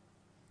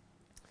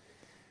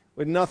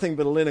with nothing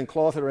but a linen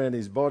cloth around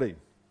his body.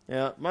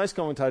 Now, most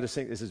commentators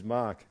think this is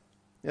Mark.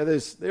 Now,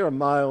 there are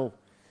male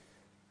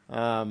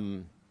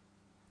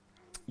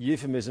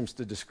euphemisms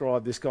to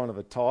describe this kind of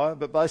attire,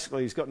 but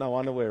basically he's got no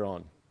underwear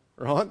on,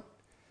 right?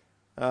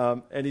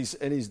 And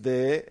he's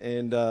there,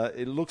 and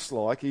it looks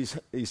like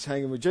he's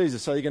hanging with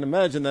Jesus. So you can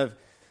imagine they've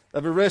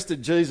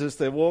arrested Jesus.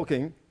 They're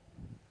walking.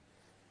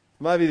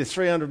 Maybe they're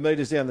 300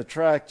 metres down the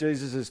track.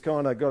 Jesus has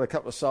kind of got a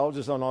couple of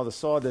soldiers on either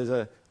side. There's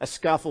a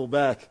scuffle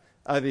back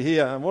over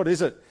here. And what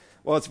is it?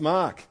 Well, it's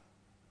Mark.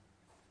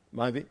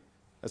 Maybe.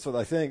 That's what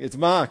they think. It's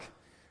Mark.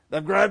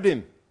 They've grabbed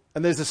him.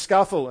 And there's a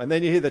scuffle. And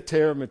then you hear the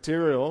tear of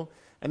material.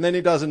 And then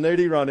he does a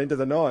nudie run into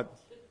the night.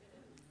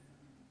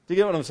 Do you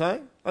get what I'm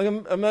saying? Like,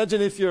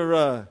 imagine if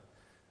you're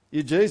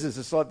Jesus.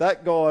 It's like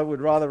that guy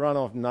would rather run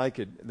off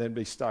naked than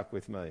be stuck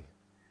with me.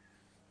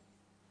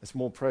 It's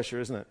more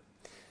pressure, isn't it?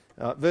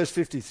 Verse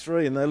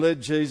 53, and they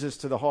led Jesus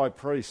to the high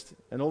priest,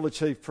 and all the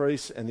chief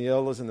priests and the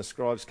elders and the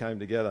scribes came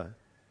together.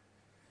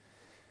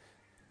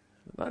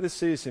 Notice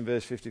this in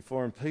verse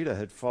 54, and Peter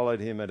had followed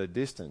him at a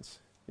distance.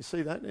 You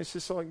see that? It's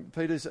just like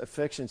Peter's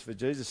affections for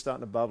Jesus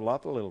starting to bubble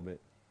up a little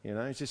bit.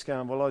 He's just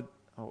going, well,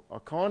 I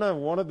kind of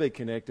want to be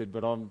connected,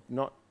 but I'm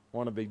not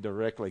want to be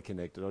directly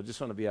connected. I just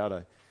want to be able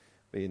to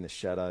be in the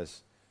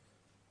shadows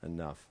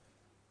enough.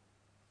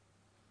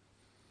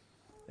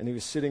 And he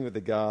was sitting with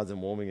the guards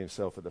and warming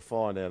himself at the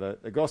fire. Now,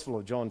 the Gospel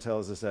of John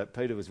tells us that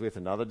Peter was with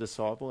another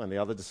disciple, and the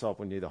other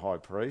disciple knew the high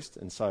priest,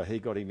 and so he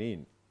got him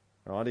in.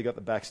 Right? He got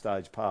the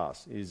backstage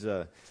pass.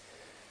 The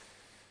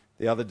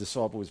other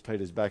disciple was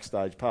Peter's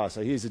backstage pass.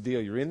 So here's the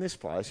deal. You're in this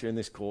place. You're in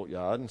this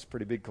courtyard, and it's a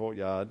pretty big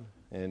courtyard.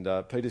 And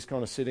Peter's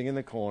kind of sitting in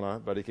the corner,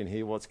 but he can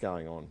hear what's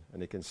going on,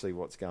 and he can see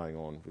what's going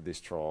on with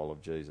this trial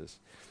of Jesus.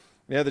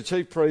 Now, the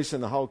chief priests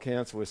and the whole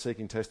council were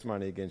seeking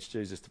testimony against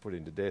Jesus to put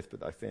him to death, but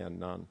they found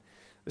none.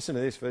 Listen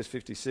to this, verse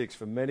 56.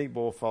 For many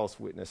bore false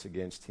witness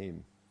against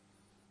him.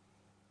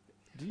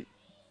 Do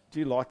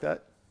you like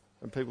that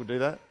when people do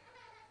that?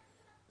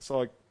 It's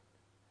like,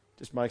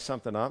 just make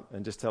something up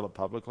and just tell it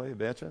publicly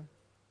about you.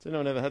 Has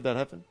anyone ever had that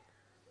happen?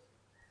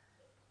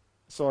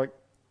 It's like,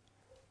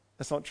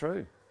 that's not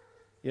true.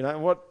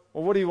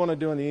 What do you want to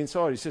do on the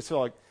inside? It's just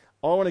like,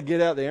 I want to get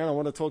out there and I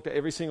want to talk to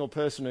every single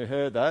person who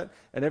heard that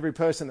and every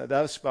person that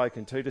they've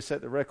spoken to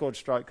set the record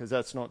straight, because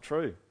that's not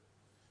true.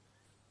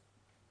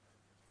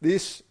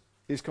 This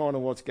is kind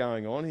of what's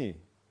going on here.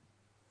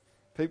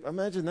 People,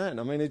 imagine that.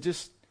 I mean,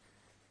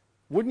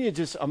 wouldn't you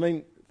just, I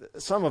mean,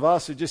 some of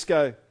us would just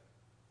go,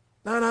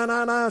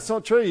 no, it's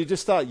not true. You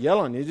just start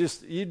yelling.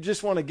 You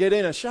just want to get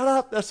in and shut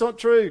up, that's not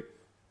true.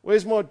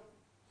 Where's my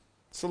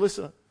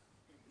solicitor?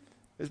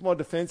 Where's my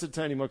defence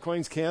attorney, my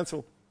Queen's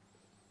Counsel?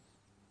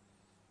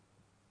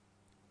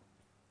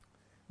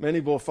 Many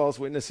bore false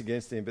witness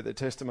against him, but their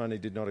testimony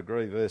did not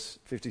agree. Verse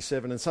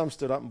 57, and some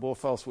stood up and bore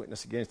false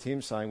witness against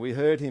him, saying, we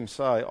heard him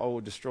say, I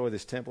will destroy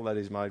this temple that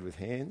is made with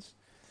hands,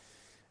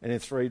 and in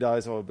 3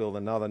 days I will build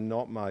another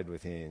not made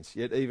with hands.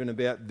 Yet even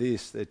about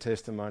this their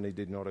testimony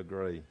did not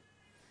agree.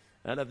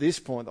 And at this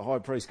point the high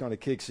priest kind of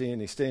kicks in.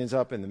 He stands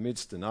up in the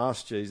midst and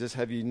asks Jesus,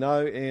 have you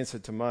no answer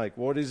to make?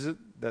 What is it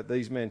that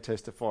these men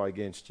testify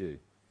against you?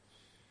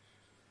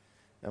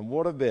 And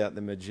what about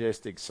the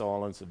majestic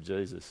silence of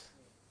Jesus?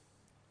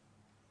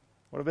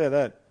 What about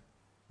that?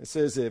 It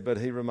says there, but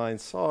he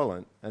remained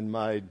silent and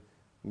made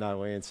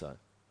no answer.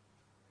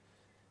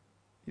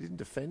 He didn't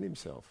defend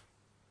himself.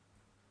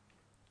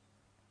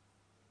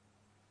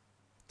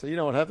 So you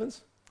know what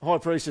happens? The high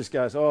priest just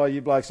goes, oh,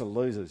 you blokes are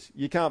losers.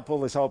 You can't pull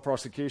this whole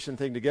prosecution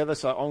thing together,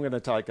 so I'm going to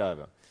take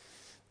over.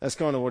 That's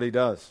kind of what he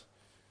does.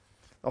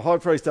 The high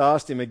priest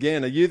asked him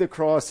again, are you the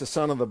Christ, the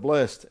Son of the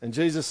Blessed? And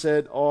Jesus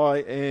said, I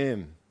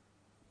am.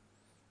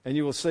 And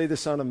you will see the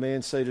Son of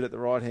Man seated at the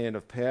right hand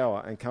of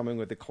power and coming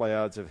with the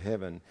clouds of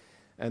heaven.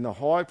 And the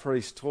high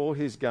priest tore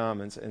his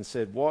garments and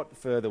said, what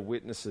further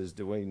witnesses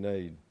do we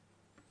need?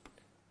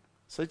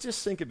 So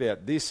just think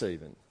about this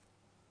even.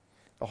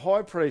 The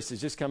high priest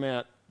has just come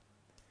out,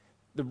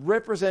 the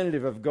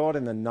representative of God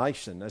in the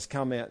nation has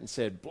come out and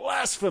said,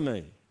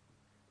 blasphemy.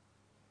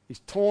 He's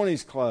torn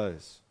his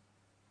clothes.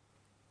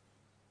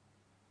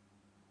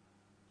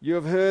 You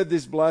have heard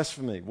this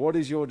blasphemy. What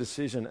is your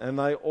decision? And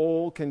they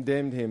all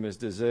condemned him as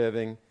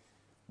deserving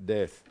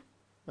death.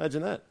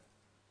 Imagine that.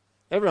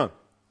 Everyone.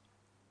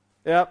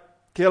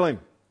 Yep, kill him.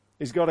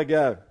 He's got to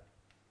go.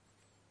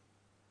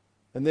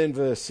 And then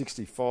verse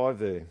 65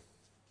 there.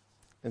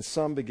 And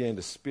some began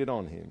to spit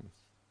on him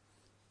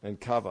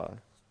and cover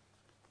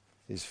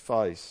his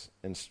face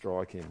and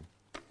strike him.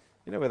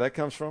 You know where that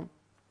comes from?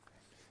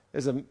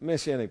 There's a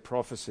messianic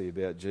prophecy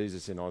about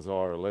Jesus in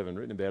Isaiah 11,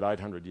 written about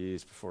 800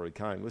 years before he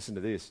came. Listen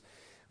to this.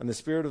 And the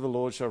Spirit of the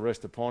Lord shall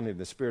rest upon him,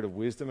 the Spirit of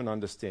wisdom and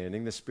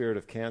understanding, the Spirit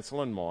of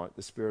counsel and might,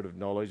 the Spirit of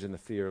knowledge and the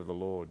fear of the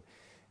Lord.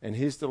 And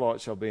his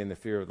delight shall be in the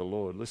fear of the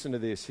Lord. Listen to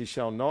this. He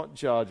shall not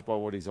judge by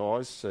what his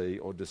eyes see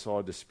or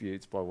decide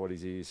disputes by what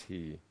his ears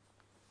hear.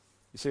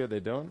 You see what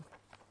they're doing?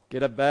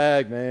 Get a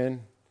bag,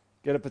 man.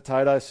 Get a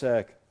potato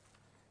sack.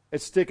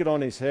 Let's stick it on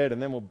his head and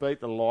then we'll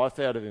beat the life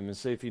out of him and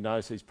see if he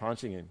knows he's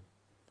punching him.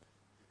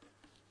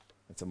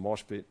 It's a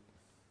mosh pit.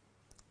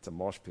 It's a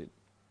mosh pit.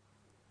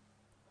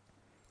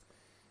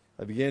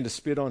 They began to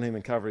spit on him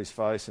and cover his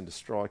face and to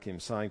strike him,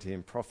 saying to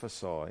him,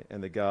 prophesy.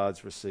 And the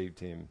guards received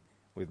him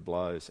with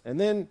blows. And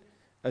then,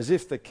 as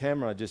if the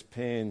camera just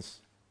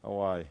pans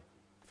away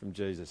from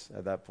Jesus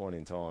at that point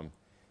in time,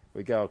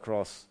 we go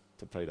across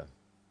to Peter.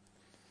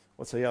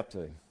 What's he up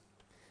to?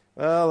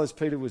 Well, as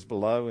Peter was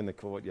below in the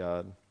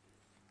courtyard,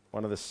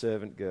 one of the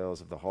servant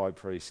girls of the high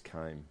priest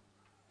came.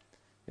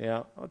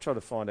 Now, I tried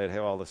to find out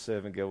how old a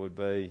servant girl would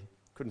be.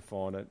 Couldn't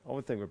find it. I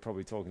would think we're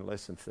probably talking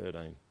less than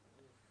 13.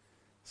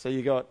 So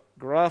you got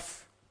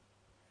gruff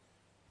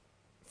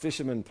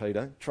fisherman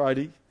Peter,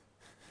 tradie,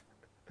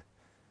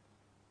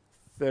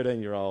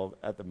 13-year-old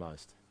at the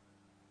most,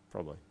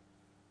 probably.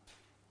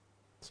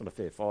 It's not a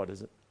fair fight,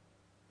 is it?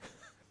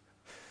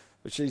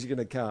 But she's going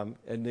to come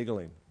and niggle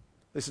him.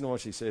 Listen to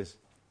what she says.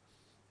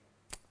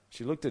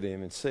 She looked at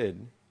him and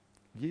said,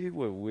 you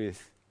were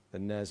with the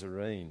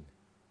Nazarene,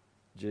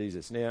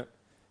 Jesus. Now,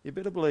 you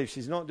better believe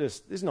she's not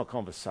just, this is not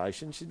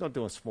conversation, she's not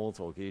doing small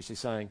talk here. She's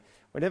saying,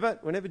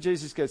 whenever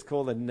Jesus gets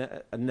called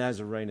a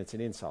Nazarene, it's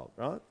an insult,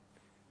 right?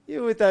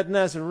 You're with that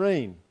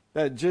Nazarene,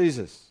 that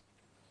Jesus.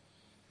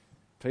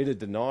 Peter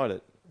denied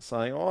it,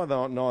 saying, I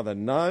don't neither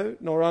know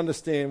nor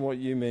understand what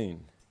you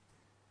mean.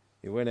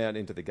 He went out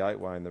into the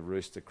gateway and the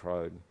rooster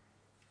crowed.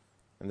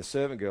 And the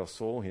servant girl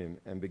saw him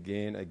and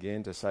began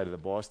again to say to the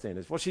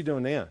bystanders, what's she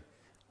doing now?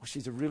 Well,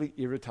 she's a really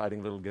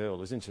irritating little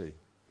girl, isn't she?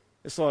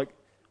 It's like,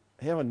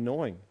 how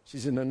annoying.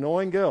 She's an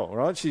annoying girl,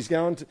 right? She's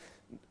going to,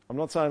 I'm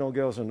not saying all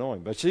girls are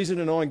annoying, but she's an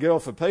annoying girl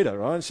for Peter,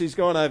 right? She's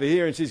gone over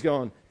here and she's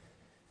gone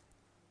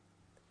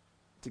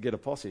to get a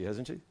posse,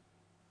 hasn't she?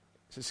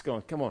 She's just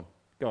gone, come on,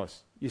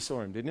 guys, you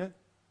saw him, didn't you?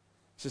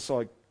 It's just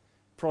like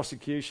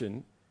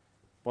prosecution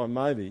by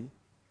maybe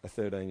a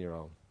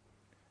 13-year-old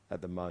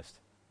at the most.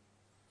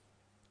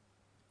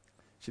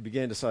 She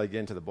began to say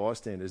again to the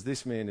bystanders,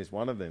 this man is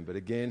one of them. But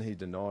again he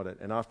denied it.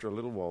 And after a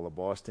little while the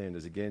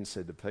bystanders again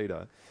said to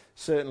Peter,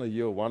 certainly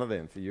you are one of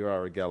them, for you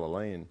are a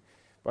Galilean.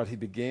 But he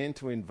began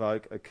to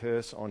invoke a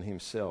curse on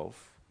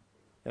himself.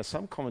 Now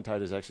some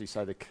commentators actually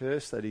say the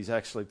curse that he's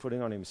actually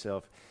putting on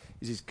himself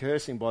is he's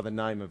cursing by the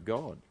name of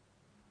God.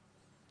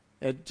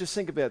 Now just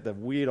think about the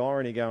weird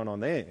irony going on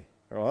there,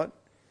 right?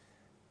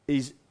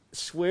 He's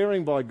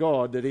swearing by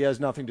God that he has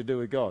nothing to do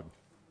with God.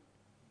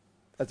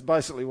 That's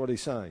basically what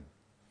he's saying.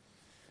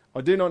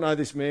 I do not know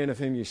this man of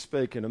whom you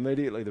speak. And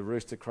immediately the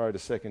rooster crowed a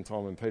second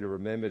time, and Peter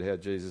remembered how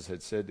Jesus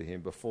had said to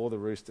him, before the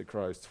rooster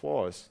crows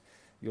twice,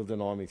 you'll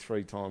deny me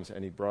 3 times.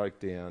 And he broke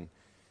down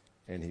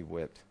and he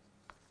wept.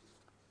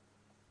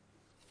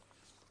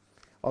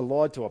 I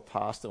lied to a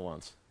pastor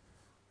once.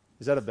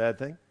 Is that a bad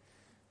thing?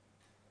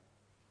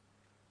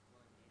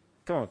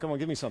 Come on,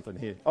 give me something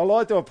here. I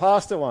lied to a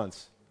pastor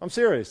once. I'm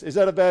serious. Is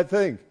that a bad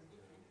thing?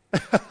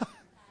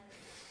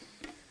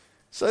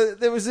 So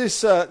there was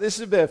this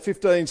is about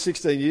 15,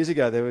 16 years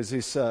ago, there was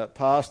this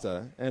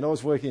pastor, and I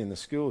was working in the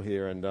school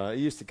here, and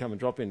he used to come and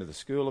drop into the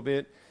school a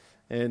bit.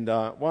 And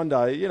one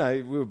day,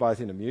 we were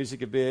both into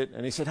music a bit,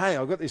 and he said, hey,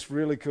 I've got this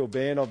really cool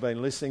band I've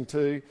been listening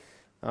to.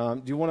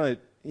 Do you want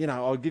to,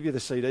 I'll give you the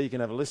CD, you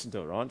can have a listen to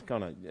it, right?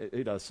 Kind of,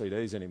 who does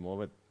CDs anymore,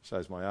 but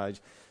shows my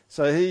age.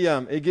 So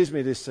he gives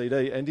me this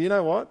CD, and do you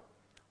know what?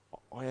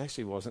 I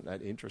actually wasn't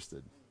that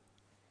interested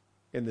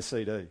in the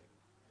CD.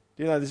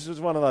 Do you know, this was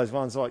one of those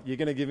ones like, you're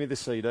going to give me the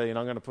CD and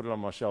I'm going to put it on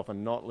my shelf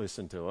and not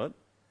listen to it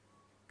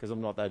because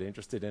I'm not that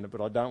interested in it, but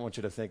I don't want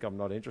you to think I'm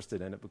not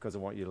interested in it because I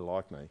want you to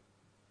like me.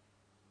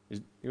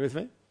 You with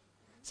me?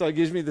 So he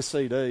gives me the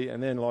CD,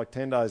 and then like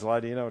 10 days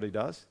later, you know what he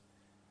does?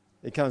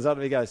 He comes up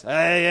and he goes,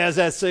 hey, how's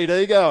that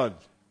CD going?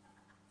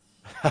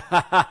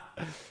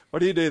 What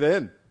do you do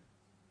then?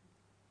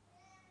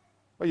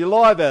 Well, you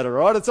lie about it,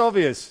 right? It's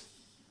obvious.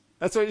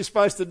 That's what you're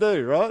supposed to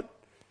do, right?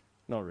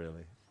 Not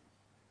really.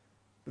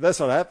 But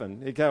that's what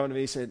happened. He came up to me,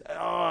 he said,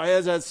 oh,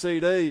 how's that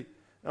CD?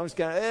 I was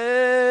going,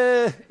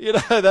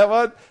 that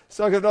one?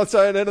 So I'm not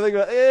saying anything,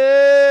 but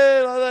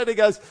like that. He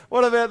goes,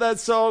 what about that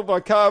song,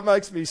 My Car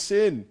Makes Me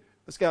Sin? I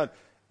was going,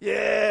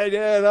 yeah,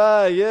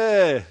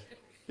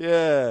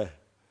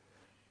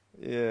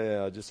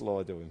 I just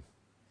lied to him.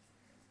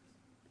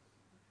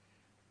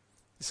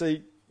 You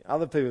see,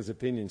 other people's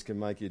opinions can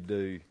make you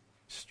do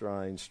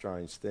strange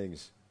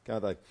things,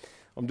 can't they?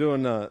 I'm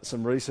doing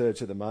some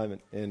research at the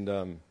moment, and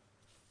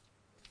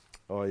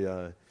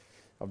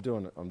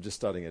I'm just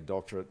studying a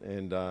doctorate,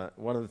 and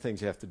one of the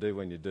things you have to do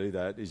when you do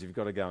that is you've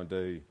got to go and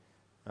do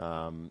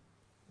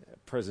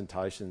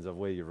presentations of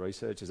where your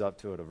research is up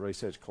to at a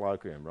research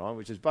colloquium, right?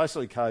 Which is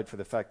basically code for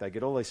the fact they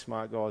get all these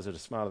smart guys that are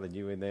smarter than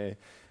you in there,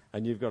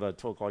 and you've got to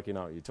talk like you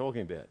know what you're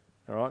talking about,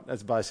 all right?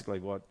 That's basically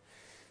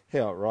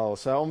how it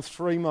rolls. So I'm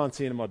 3 months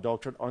into my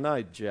doctorate. I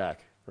know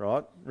jack,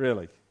 right?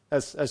 Really.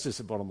 That's just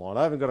the bottom line.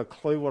 I haven't got a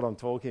clue what I'm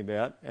talking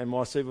about, and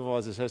my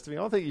supervisor says to me,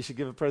 I think you should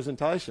give a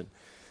presentation.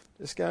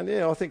 Just going,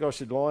 I think I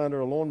should lie under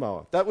a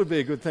lawnmower. That would be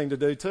a good thing to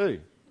do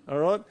too, all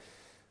right?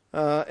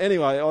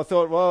 Anyway, I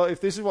thought, well, if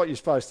this is what you're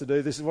supposed to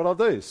do, this is what I'll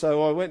do.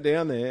 So I went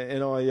down there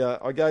and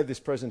I gave this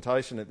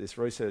presentation at this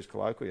research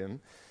colloquium.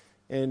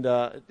 And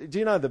do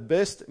you know the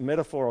best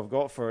metaphor I've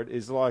got for it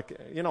is like,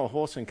 a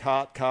horse and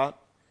cart,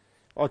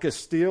 like a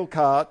steel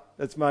cart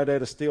that's made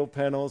out of steel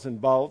panels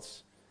and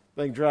bolts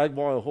being dragged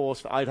by a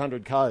horse for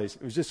 800 k's.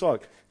 It was just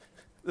like,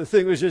 the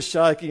thing was just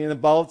shaking and the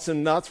bolts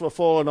and nuts were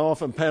falling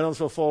off and panels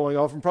were falling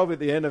off, and probably at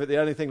the end of it, the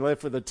only thing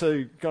left were the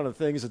 2 kind of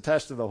things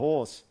attached to the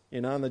horse,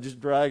 and they're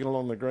just dragging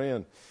along the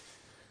ground.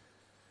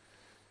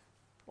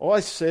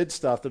 I said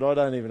stuff that I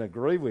don't even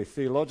agree with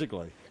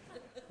theologically.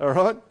 All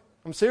right?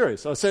 I'm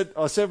serious. I said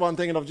one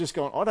thing and I've just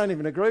gone, I don't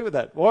even agree with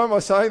that. Why am I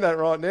saying that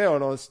right now?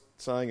 And I was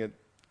saying it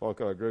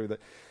like I agree with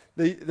it.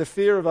 The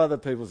fear of other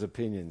people's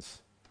opinions.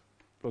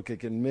 Look,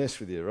 it can mess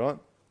with you, right?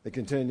 It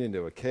can turn you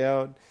into a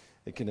coward.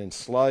 It can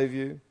enslave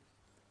you.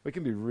 We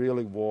can be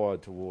really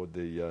wired toward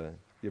the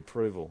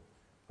approval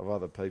of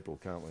other people,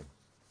 can't we?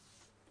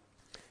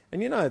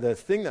 And the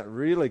thing that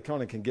really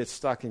kind of can get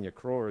stuck in your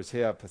craw is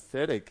how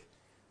pathetic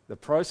the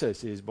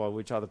process is by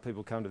which other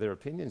people come to their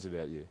opinions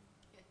about you.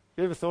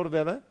 You ever thought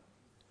about that?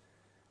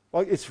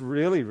 Like, it's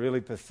really,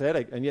 really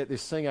pathetic, and yet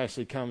this thing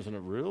actually comes and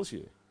it rules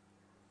you.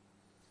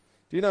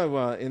 Do you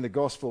know in the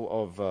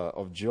Gospel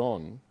of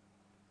John,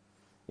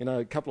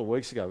 a couple of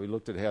weeks ago we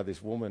looked at how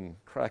this woman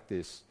cracked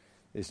this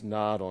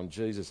nard on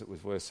Jesus that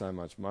was worth so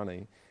much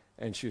money,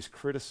 and she was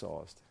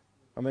criticised.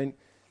 I mean,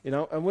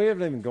 and we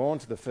haven't even gone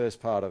to the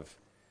first part of,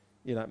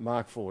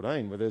 Mark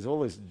 14, where there's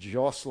all this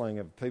jostling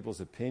of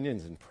people's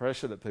opinions and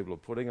pressure that people are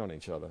putting on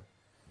each other.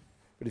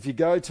 But if you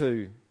go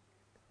to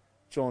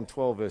John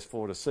 12, verse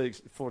 4 to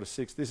 6,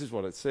 this is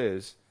what it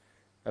says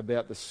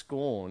about the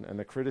scorn and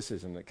the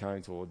criticism that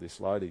came toward this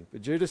lady.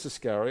 But Judas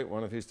Iscariot,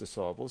 one of his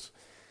disciples,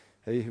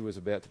 he who was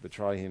about to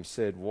betray him,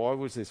 said, why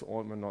was this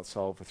ointment not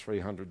sold for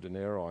 300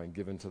 denarii and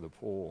given to the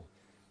poor?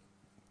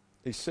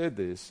 He said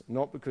this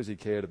not because he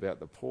cared about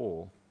the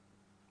poor,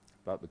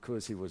 but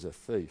because he was a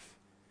thief.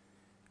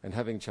 And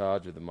having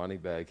charge of the money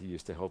bag, he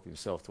used to help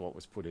himself to what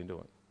was put into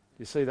it.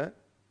 You see that?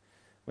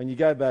 When you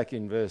go back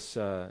in verse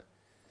 4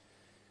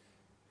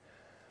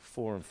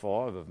 and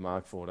 5 of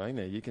Mark 14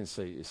 there, you can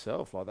see it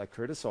yourself. Like, they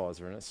criticise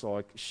her, and it's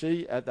like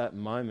she at that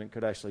moment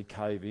could actually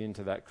cave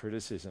into that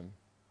criticism.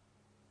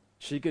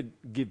 She could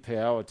give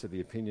power to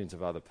the opinions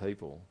of other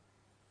people,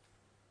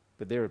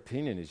 but their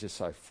opinion is just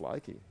so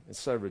flaky. It's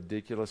so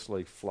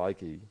ridiculously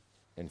flaky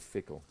and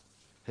fickle.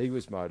 He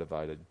was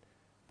motivated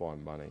by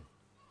money.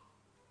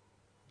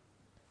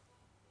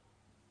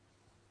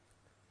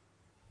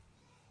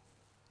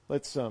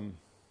 Let's going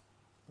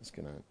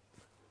to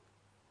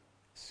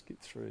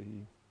skip through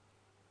here.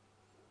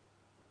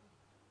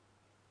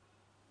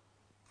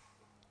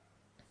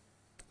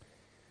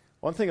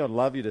 One thing I'd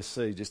love you to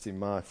see just in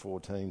Mark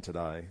 14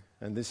 today,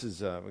 and this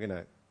is, we're going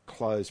to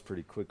close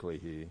pretty quickly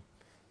here,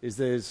 is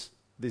there's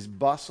this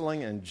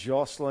bustling and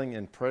jostling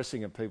and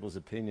pressing of people's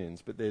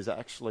opinions, but there's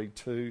actually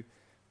two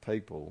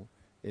people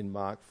in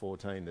Mark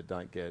 14 that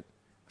don't get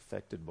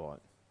affected by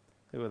it.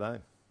 Who are they?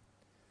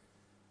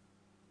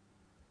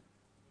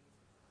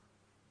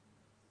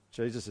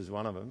 Jesus is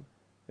one of them.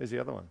 Who's the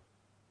other one?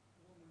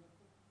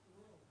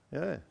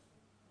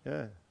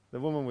 Yeah. The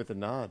woman with the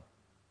nard.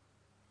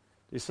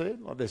 You see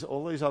it? Like there's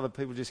all these other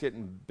people just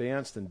getting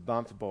bounced and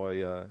bumped by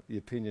the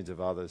opinions of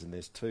others, and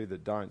there's two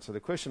that don't. So the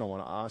question I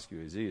want to ask you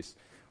is this: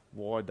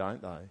 why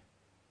don't they?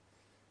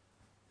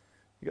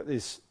 You got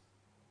this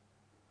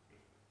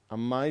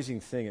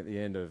amazing thing at the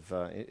end of,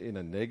 in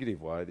a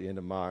negative way, at the end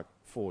of Mark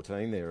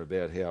 14 there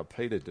about how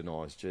Peter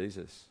denies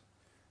Jesus.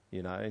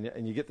 You know,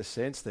 and you get the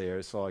sense there,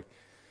 it's like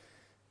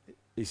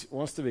he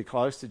wants to be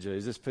close to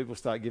Jesus. People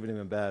start giving him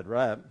a bad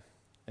rap,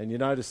 and you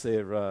notice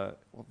there,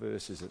 what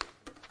verse is it?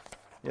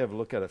 You have a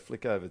look at it,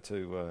 flick over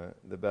to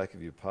the back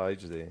of your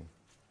page there.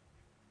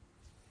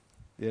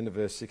 The end of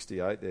verse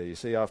 68 there. You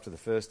see after the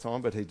first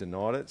time, but he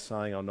denied it,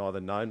 saying, I neither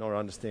know nor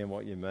understand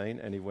what you mean,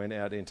 and he went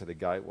out into the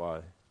gateway.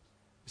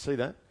 You see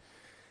that?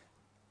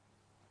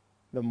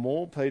 The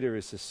more Peter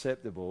is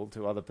susceptible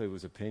to other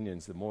people's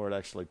opinions, the more it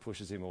actually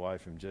pushes him away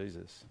from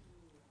Jesus.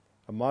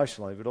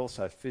 Emotionally, but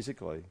also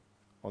physically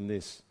on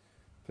this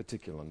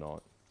particular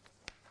night.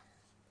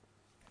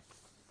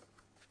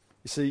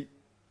 You see,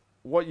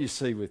 what you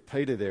see with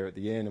Peter there at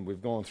the end, and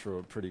we've gone through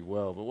it pretty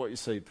well, but what you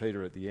see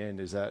Peter at the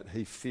end is that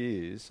he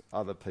fears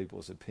other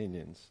people's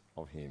opinions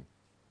of him.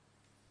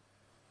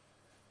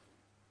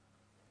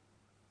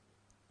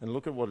 And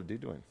look at what it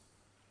did to him.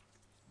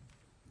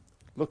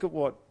 Look at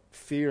what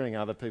fearing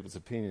other people's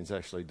opinions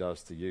actually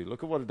does to you.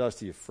 Look at what it does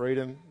to your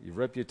freedom, your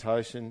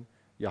reputation,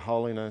 your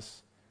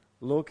holiness.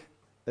 Look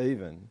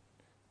even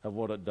at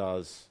what it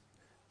does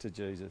to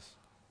Jesus.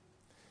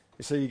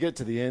 You see, you get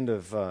to the end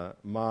of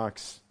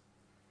Mark's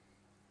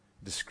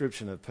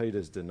description of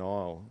Peter's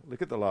denial.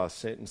 Look at the last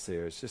sentence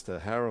there. It's just a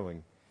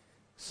harrowing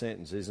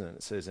sentence, isn't it?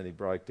 It says, and he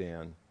broke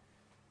down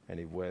and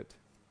he wept.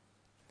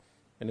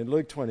 And in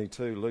Luke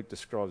 22, Luke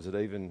describes it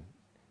even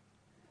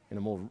in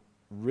a more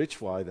rich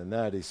way than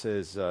that. He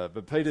says,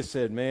 but Peter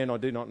said, man, I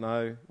do not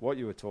know what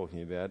you were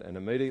talking about. And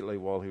immediately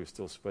while he was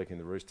still speaking,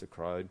 the rooster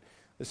crowed.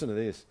 Listen to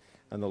this.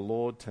 And the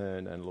Lord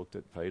turned and looked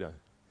at Peter.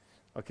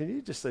 Oh, can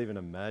you just even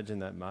imagine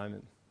that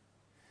moment?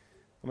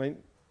 I mean,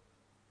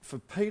 for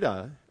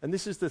Peter, and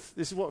this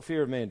is what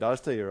fear of man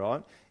does to you,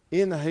 right?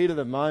 In the heat of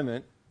the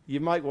moment,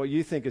 you make what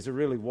you think is a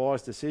really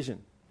wise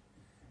decision.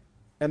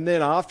 And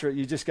then after it,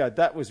 you just go,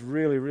 that was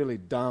really, really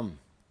dumb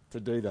to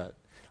do that.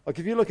 Like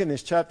if you look in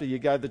this chapter, you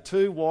go, the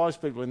two wise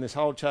people in this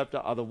whole chapter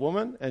are the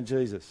woman and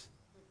Jesus.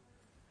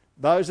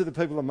 Those are the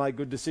people that make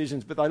good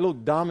decisions, but they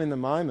look dumb in the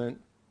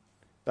moment.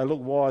 They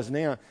look wise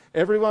now.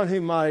 Everyone who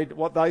made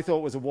what they thought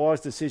was a wise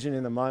decision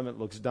in the moment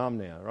looks dumb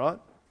now, right?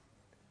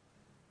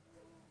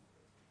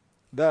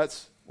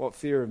 That's what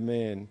fear of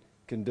man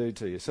can do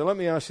to you. So let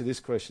me ask you this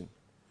question.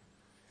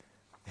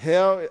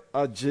 How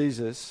are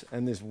Jesus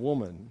and this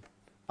woman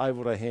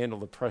able to handle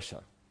the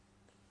pressure?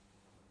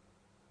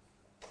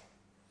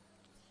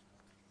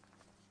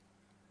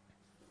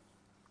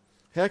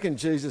 How can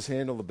Jesus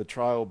handle the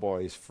betrayal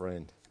by his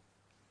friend?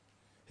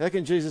 How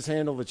can Jesus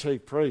handle the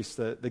chief priest,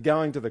 the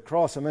going to the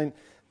cross? I mean,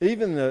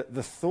 even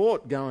the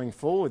thought going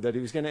forward that he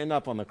was going to end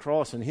up on the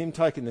cross and him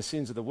taking the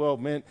sins of the world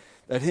meant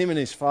that him and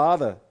his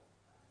Father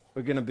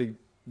were going to be,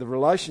 the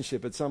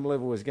relationship at some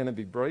level was going to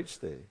be breached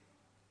there.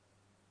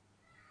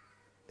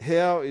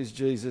 How is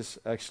Jesus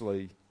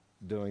actually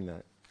doing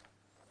that?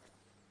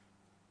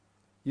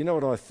 You know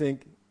what I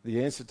think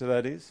the answer to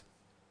that is?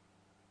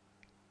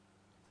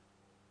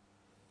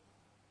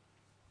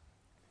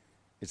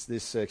 It's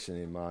this section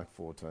in Mark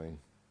 14.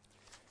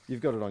 You've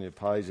got it on your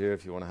page here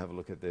if you want to have a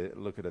look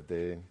at it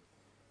there.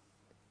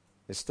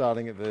 It's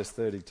starting at verse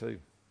 32.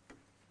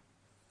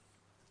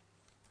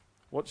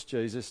 What's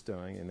Jesus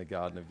doing in the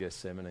Garden of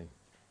Gethsemane?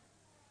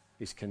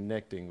 He's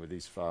connecting with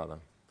his Father.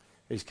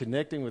 He's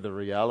connecting with a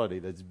reality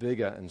that's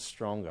bigger and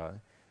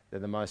stronger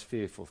than the most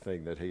fearful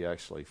thing that he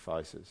actually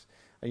faces.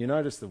 And you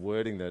notice the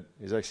wording that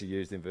is actually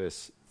used in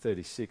verse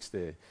 36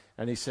 there.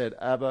 And he said,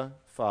 Abba,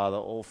 Father,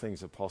 all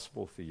things are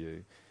possible for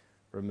you.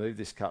 Remove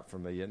this cup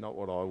from me, yet not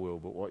what I will,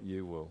 but what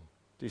you will.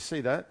 Do you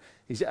see that?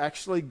 He's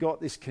actually got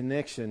this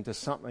connection to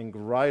something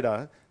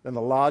greater than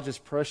the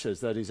largest pressures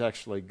that he's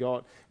actually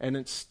got, and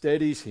it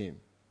steadies him.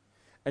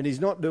 And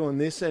he's not doing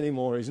this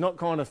anymore. He's not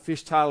kind of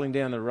fishtailing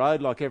down the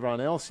road like everyone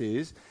else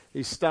is.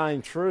 He's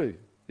staying true.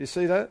 You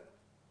see that?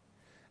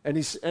 And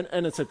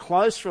it's a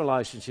close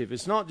relationship.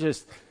 It's not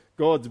just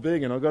God's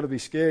big and I've got to be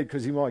scared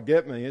because he might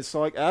get me. It's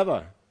like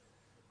Abba,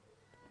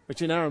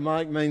 which in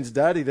Aramaic means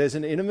daddy. There's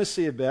an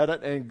intimacy about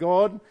it. And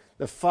God,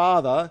 the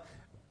Father,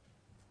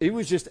 he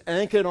was just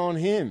anchored on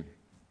him.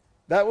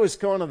 That was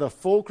kind of the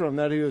fulcrum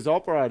that he was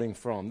operating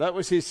from. That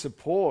was his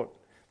support.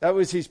 That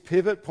was his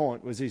pivot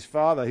point, was his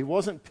father. He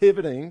wasn't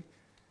pivoting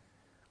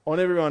on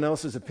everyone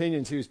else's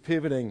opinions. He was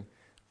pivoting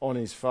on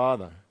his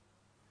father.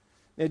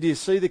 Now, do you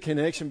see the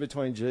connection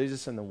between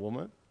Jesus and the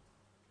woman?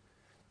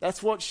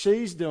 That's what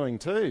she's doing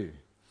too.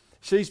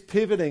 She's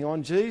pivoting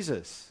on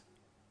Jesus.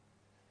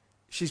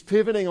 She's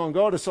pivoting on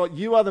God. It's like,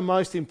 you are the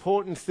most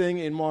important thing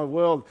in my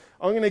world.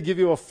 I'm going to give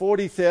you a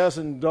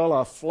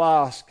 $40,000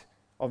 flask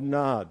of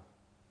nard.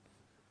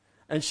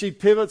 And she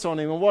pivots on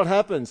him. And what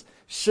happens?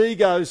 She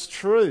goes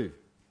true.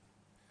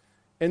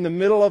 In the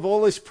middle of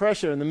all this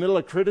pressure, in the middle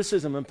of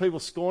criticism and people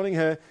scorning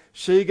her,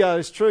 she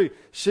goes true.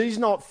 She's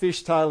not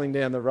fishtailing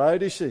down the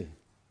road, is she?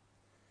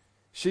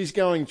 She's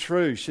going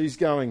true. She's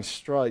going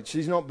straight.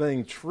 She's not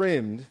being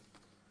trimmed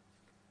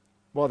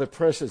by the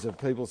pressures of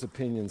people's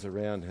opinions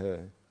around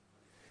her.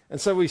 And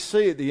so we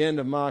see at the end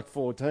of Mark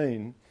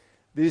 14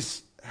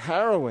 this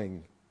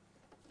harrowing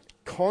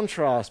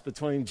contrast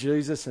between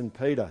Jesus and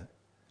Peter.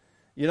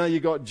 You know, you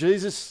got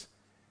Jesus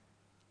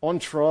on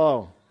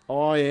trial.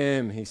 I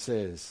am, he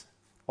says.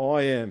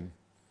 I am.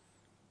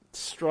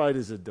 Straight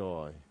as a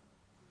die.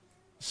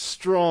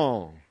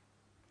 Strong.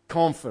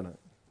 Confident.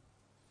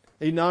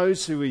 He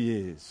knows who he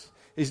is.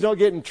 He's not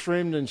getting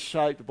trimmed and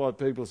shaped by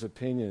people's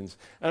opinions.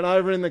 And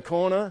over in the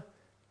corner,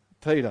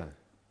 Peter.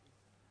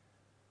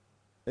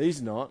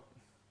 He's not.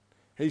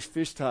 He's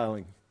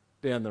fishtailing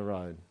down the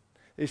road.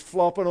 He's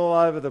flopping all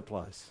over the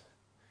place.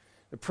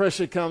 The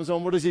pressure comes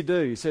on. What does he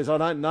do? He says, I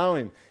don't know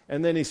him.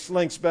 And then he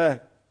slinks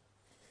back.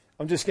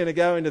 I'm just going to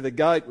go into the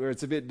gate where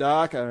it's a bit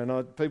darker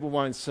and people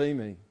won't see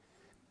me.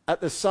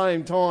 At the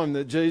same time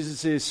that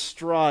Jesus is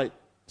straight.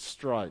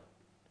 Do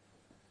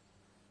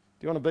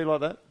you want to be like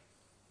that?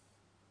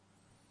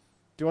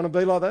 Do you want to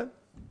be like that?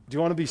 Do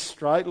you want to be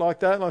straight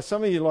like that? Like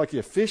some of you, like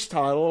your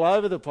fishtail all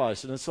over the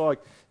place. And it's like,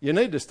 you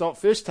need to stop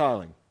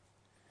fishtailing.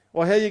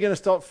 Well, how are you going to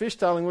stop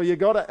fishtailing? Well, you've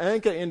got to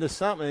anchor into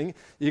something.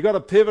 You've got to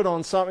pivot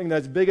on something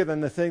that's bigger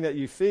than the thing that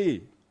you fear.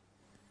 Do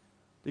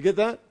you get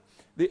that?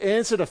 The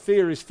answer to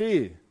fear is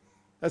fear.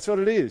 That's what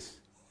it is.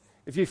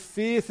 If you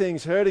fear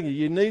things hurting you,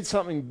 you need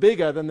something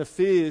bigger than the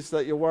fears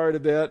that you're worried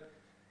about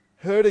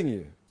hurting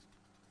you.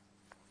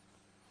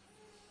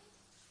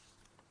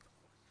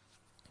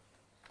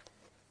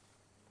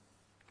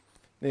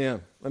 Now,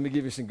 let me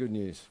give you some good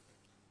news.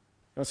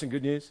 You want some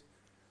good news?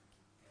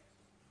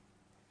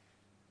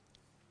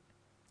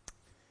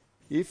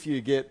 If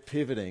you get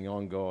pivoting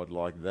on God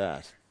like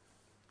that,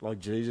 like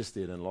Jesus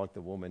did and like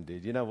the woman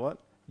did, you know what?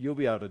 You'll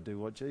be able to do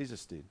what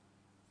Jesus did.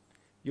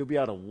 You'll be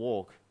able to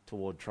walk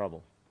toward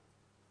trouble.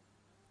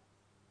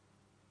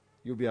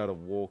 You'll be able to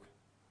walk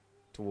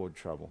toward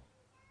trouble.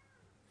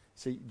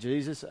 See,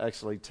 Jesus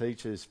actually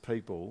teaches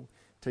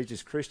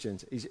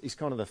Christians. He's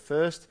kind of the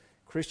first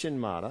Christian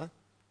martyr.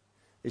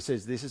 He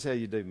says, this is how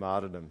you do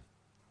martyrdom.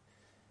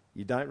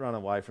 You don't run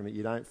away from it.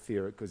 You don't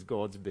fear it because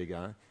God's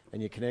bigger.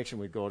 And your connection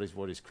with God is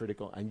what is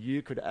critical. And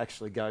you could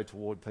actually go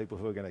toward people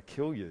who are going to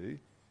kill you.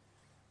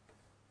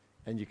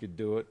 And you could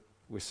do it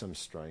with some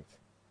strength.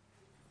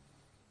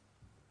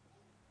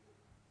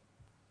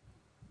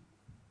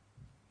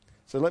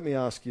 So let me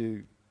ask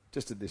you,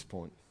 just at this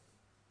point,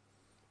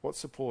 what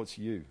supports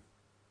you?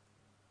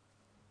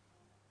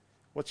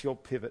 What's your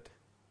pivot?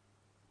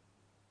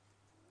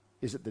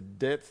 Is it the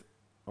depth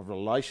of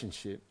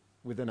relationship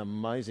with an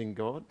amazing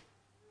God?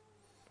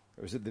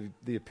 Or is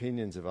it the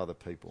opinions of other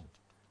people?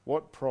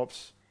 What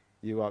props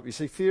you up? You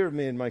see, fear of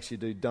man makes you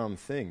do dumb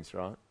things,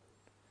 right?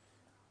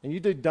 And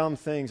you do dumb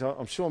things,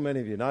 I'm sure many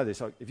of you know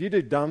this, like if you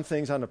do dumb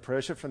things under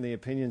pressure from the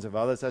opinions of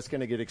others, that's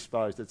going to get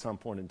exposed at some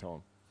point in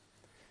time.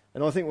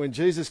 And I think when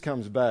Jesus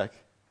comes back,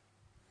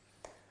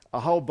 a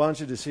whole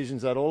bunch of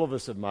decisions that all of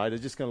us have made are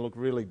just going to look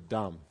really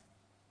dumb.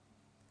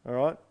 All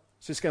right?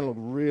 It's just going to look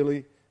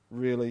really,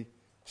 really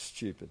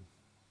stupid.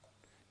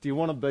 Do you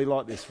want to be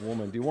like this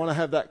woman? Do you want to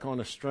have that kind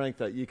of strength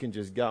that you can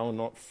just go and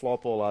not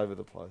flop all over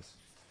the place?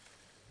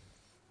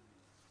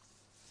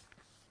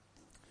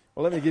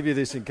 Well, let me give you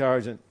this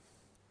encouragement.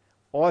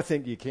 I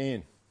think you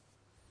can.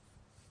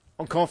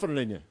 I'm confident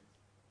in you.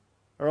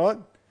 All right?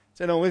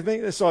 Is anyone with me?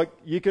 It's like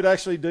you could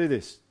actually do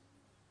this.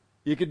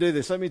 You could do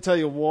this. Let me tell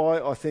you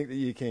why I think that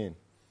you can.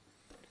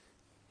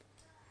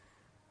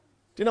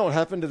 Do you know what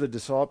happened to the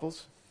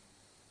disciples?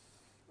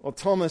 Well,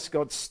 Thomas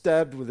got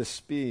stabbed with a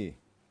spear.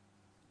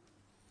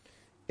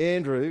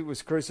 Andrew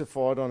was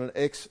crucified on an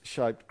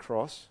X-shaped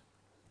cross.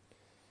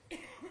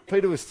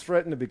 Peter was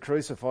threatened to be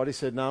crucified. He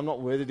said, no, I'm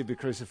not worthy to be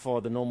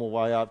crucified the normal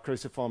way up.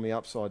 Crucify me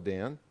upside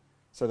down.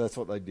 So that's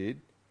what they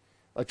did.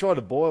 They tried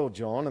to boil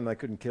John and they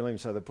couldn't kill him,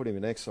 so they put him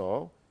in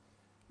exile.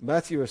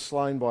 Matthew was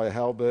slain by a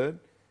halberd.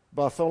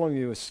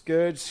 Bartholomew was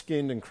scourged,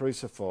 skinned and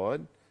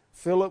crucified.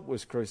 Philip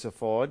was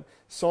crucified.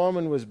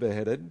 Simon was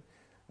beheaded.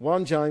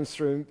 One James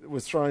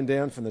was thrown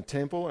down from the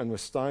temple and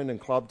was stoned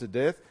and clubbed to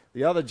death.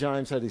 The other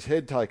James had his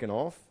head taken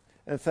off,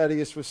 and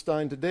Thaddeus was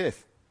stoned to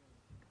death.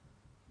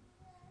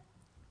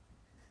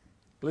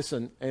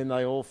 Listen, and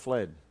they all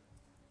fled.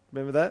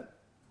 Remember that?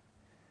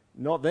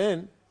 Not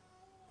then.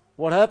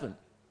 What happened?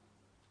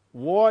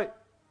 Why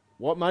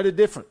What made it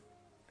different?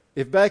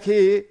 If back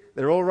here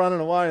they're all running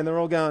away and they're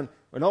all going,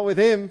 we're not with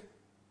him,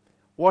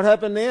 what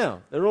happened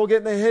now? They're all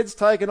getting their heads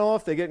taken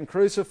off, they're getting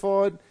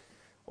crucified.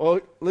 Well,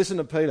 listen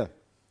to Peter.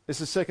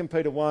 This is 2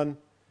 Peter 1,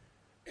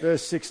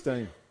 verse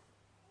 16.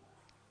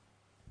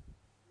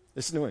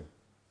 Listen to him.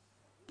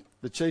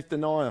 The chief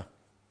denier.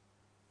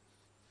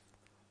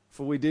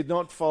 For we did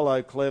not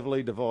follow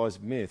cleverly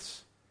devised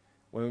myths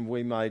when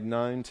we made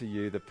known to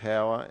you the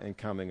power and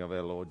coming of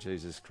our Lord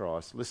Jesus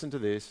Christ. Listen to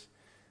this.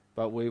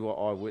 But we were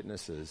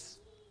eyewitnesses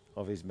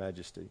of his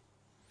majesty.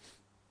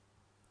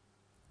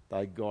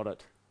 They got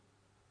it.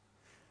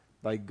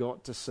 They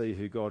got to see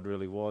who God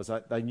really was.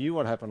 They knew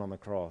what happened on the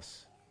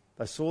cross.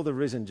 They saw the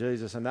risen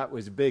Jesus, and that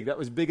was big. That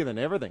was bigger than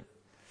everything.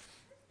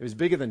 It was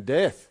bigger than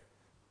death.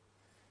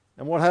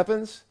 And what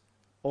happens?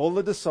 All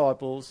the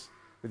disciples,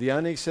 with the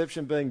only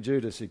exception being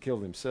Judas, who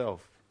killed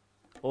himself,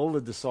 all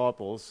the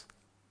disciples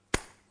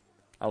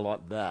are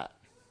like that.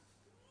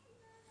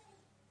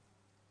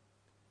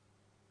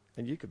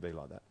 And you could be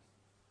like that.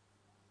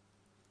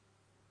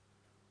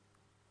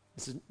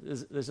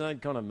 There's no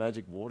kind of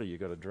magic water you've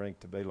got to drink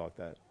to be like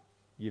that.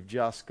 You've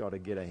just got to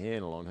get a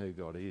handle on who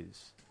God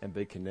is and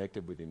be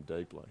connected with him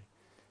deeply.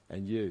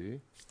 And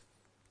you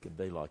can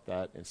be like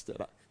that instead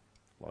of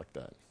like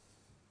that.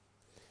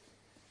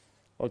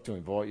 I'd like to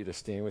invite you to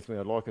stand with me.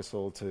 I'd like us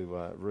all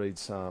to read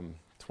Psalm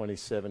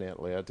 27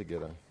 out loud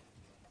together.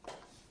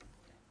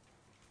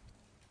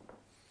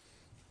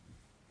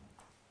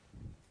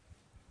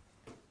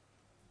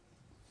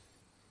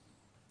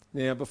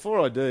 Now, before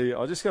I do,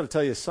 I just got to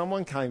tell you,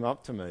 someone came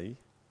up to me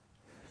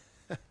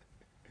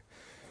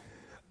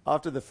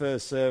after the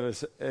first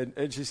service,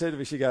 and she said to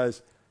me, she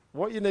goes,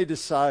 what you need to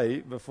say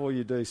before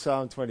you do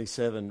Psalm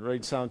 27,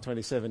 read Psalm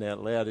 27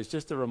 out loud, is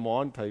just to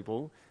remind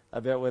people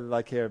about whether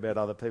they care about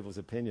other people's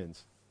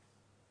opinions.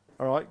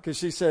 All right? Because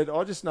she said,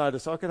 I just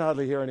noticed I could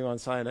hardly hear anyone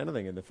saying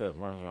anything in the first.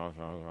 You know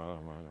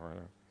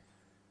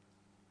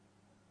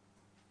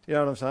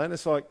what I'm saying?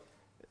 It's like,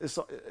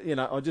 you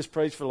know, I just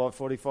preached for like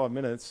 45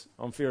 minutes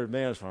on fear of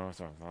man. Now,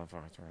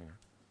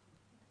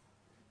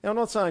 I'm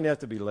not saying you have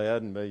to be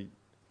loud and be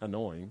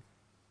annoying,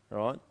 all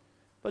right?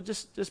 But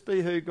just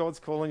be who God's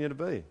calling you to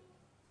be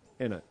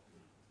in it,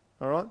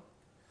 all right?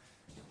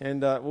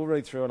 And we'll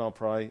read through and I'll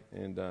pray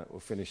and we'll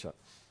finish up.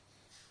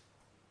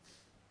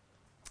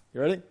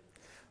 You ready?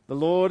 The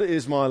Lord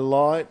is my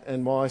light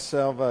and my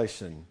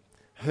salvation.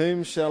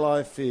 Whom shall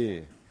I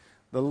fear?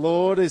 The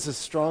Lord is the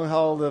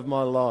stronghold of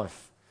my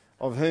life.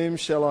 Of whom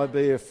shall I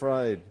be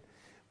afraid?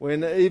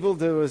 When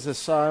evildoers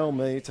assail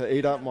me to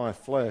eat up my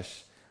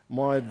flesh,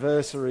 my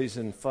adversaries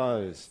and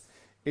foes,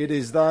 it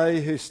is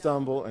they who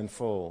stumble and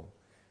fall.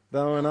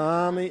 Though an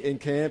army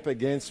encamp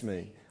against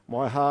me,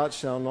 my heart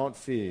shall not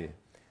fear.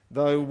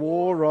 Though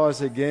war rise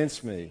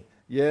against me,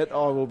 yet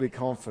I will be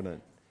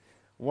confident.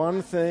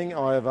 One thing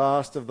I have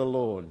asked of the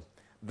Lord,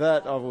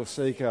 that I will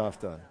seek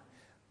after,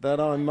 that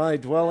I may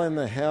dwell in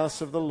the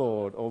house of the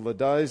Lord all the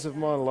days of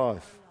my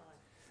life,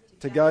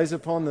 to gaze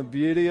upon the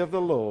beauty of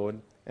the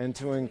Lord and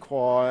to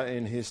inquire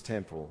in his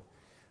temple.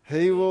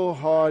 He will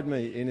hide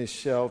me in his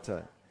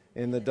shelter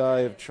in the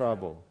day of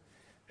trouble.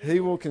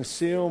 He will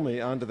conceal me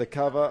under the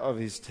cover of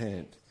his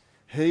tent.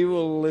 He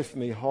will lift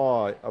me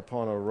high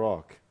upon a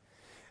rock.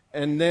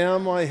 And now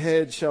my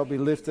head shall be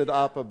lifted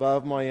up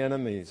above my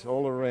enemies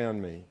all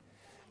around me.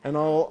 And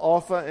I will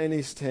offer in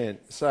his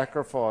tent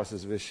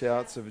sacrifices with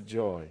shouts of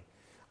joy.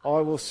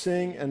 I will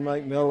sing and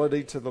make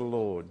melody to the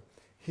Lord.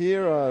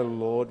 Hear, O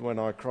Lord, when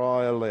I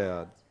cry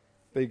aloud.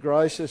 Be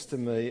gracious to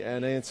me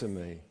and answer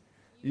me.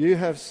 You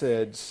have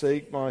said,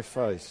 seek my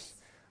face.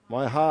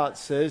 My heart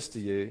says to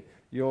you,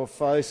 your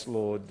face,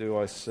 Lord, do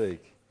I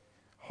seek.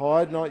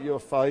 Hide not your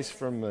face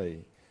from me.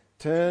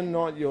 Turn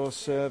not your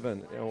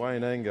servant away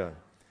in anger.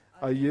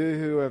 O you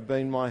who have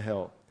been my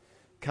help.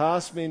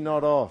 Cast me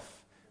not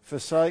off.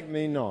 Forsake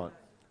me not,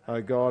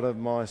 O God of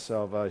my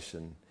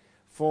salvation.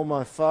 For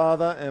my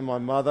father and my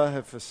mother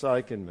have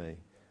forsaken me,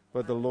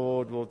 but the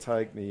Lord will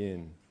take me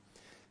in.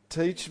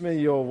 Teach me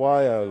your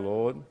way, O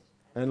Lord,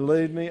 and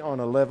lead me on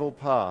a level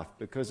path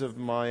because of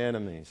my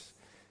enemies.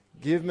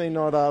 Give me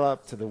not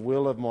up to the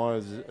will of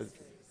my...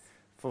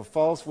 For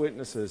false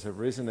witnesses have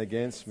risen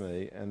against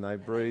me, and they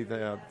breathe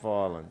out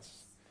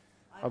violence.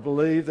 I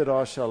believe that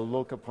I shall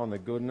look upon the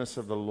goodness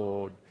of the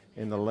Lord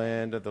in the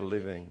land of the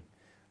living.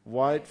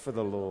 Wait for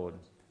the Lord.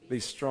 Be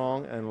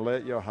strong and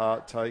let your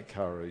heart take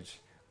courage.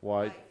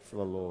 Wait for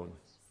the Lord.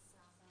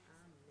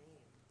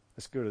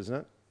 That's good, isn't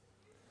it?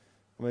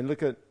 I mean,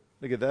 look at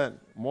that.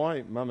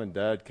 My mum and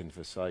dad can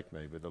forsake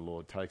me, but the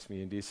Lord takes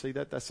me in. Do you see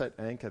that? That's that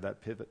anchor,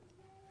 that pivot.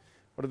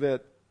 What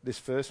about this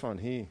first one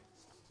here?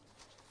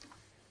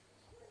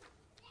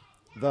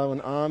 Though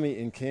an army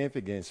encamp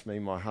against me,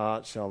 my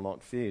heart shall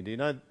not fear. Do you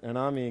know an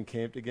army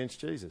encamped against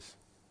Jesus?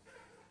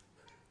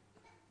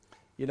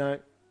 You know,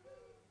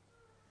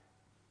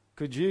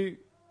 could you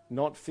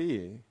not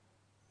fear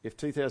if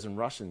 2,000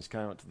 Russians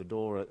came up to the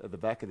door at the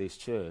back of this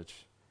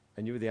church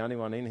and you were the only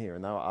one in here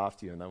and they were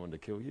after you and they wanted to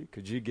kill you?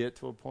 Could you get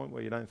to a point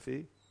where you don't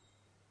fear?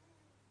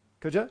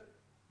 Could you?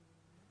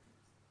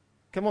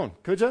 Come on,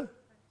 could you?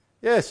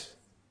 Yes.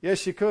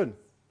 Yes, you could.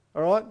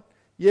 All right?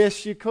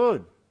 Yes, you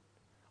could.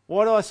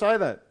 Why do I say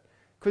that?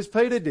 Because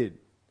Peter did.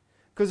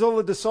 Because all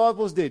the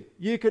disciples did.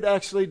 You could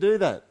actually do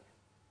that.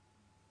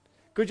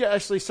 Could you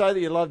actually say that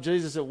you love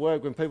Jesus at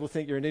work when people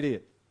think you're an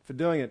idiot for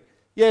doing it?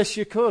 Yes,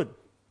 you could.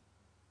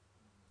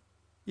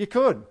 You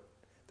could.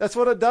 That's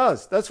what it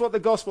does. That's what the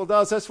gospel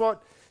does. That's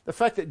what the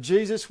fact that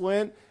Jesus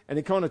went and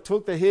he kind of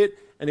took the hit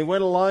and he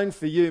went alone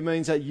for you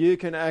means that you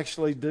can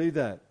actually do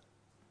that.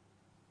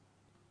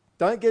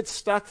 Don't get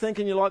stuck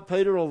thinking you're like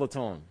Peter all the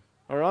time.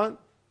 All right?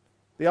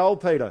 The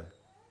old Peter.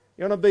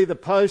 You want to be the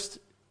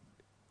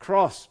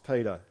post-cross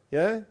Peter.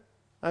 Yeah?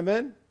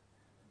 Amen?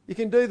 You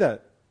can do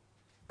that.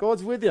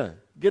 God's with you.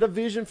 Get a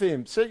vision for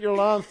him. Set your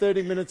alarm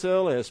 30 minutes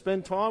earlier.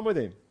 Spend time with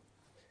him.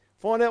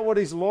 Find out what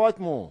he's like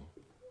more.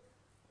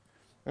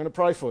 I'm going to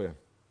pray for you.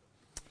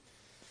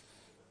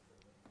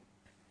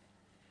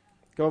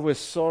 God, we're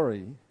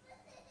sorry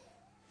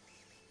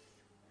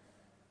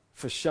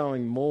for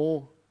showing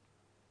more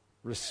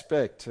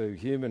respect to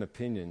human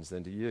opinions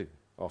than to you,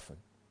 often.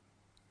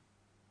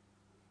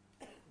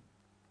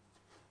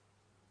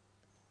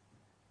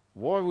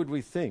 Why would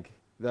we think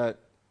that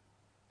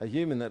a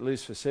human that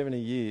lives for 70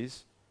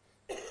 years,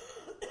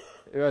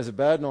 who has a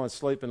bad night's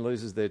sleep and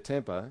loses their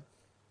temper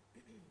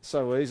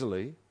so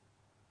easily,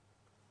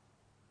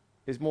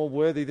 is more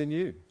worthy than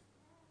you?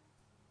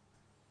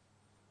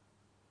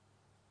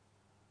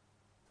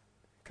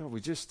 God,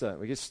 we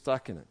get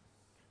stuck in it.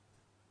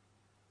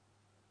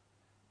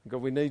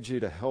 God, we need you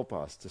to help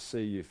us to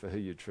see you for who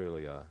you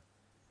truly are.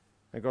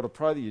 And God, I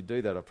pray that you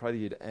do that. I pray that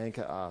you'd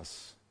anchor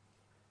us.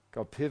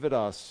 God, pivot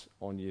us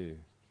on you.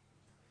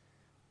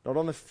 Not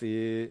on the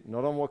fear,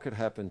 not on what could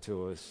happen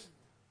to us,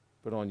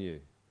 but on you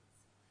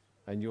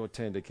and your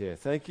tender care.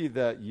 Thank you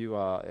that you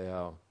are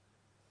our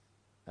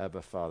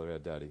Abba Father, our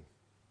Daddy.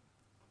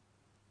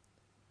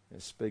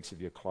 It speaks of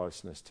your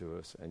closeness to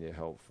us and your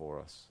help for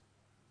us.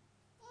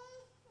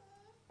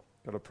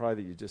 God, I pray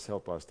that you just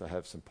help us to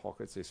have some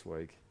pockets this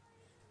week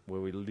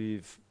where we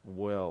live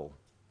well,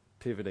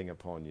 pivoting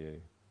upon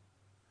you,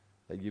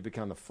 that you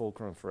become the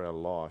fulcrum for our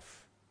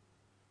life,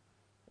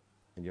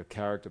 and your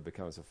character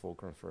becomes a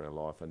fulcrum for our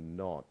life and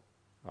not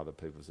other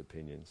people's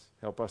opinions.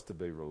 Help us to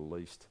be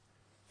released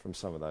from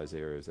some of those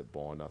areas that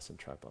bind us and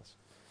trap us.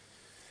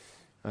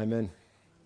 Amen.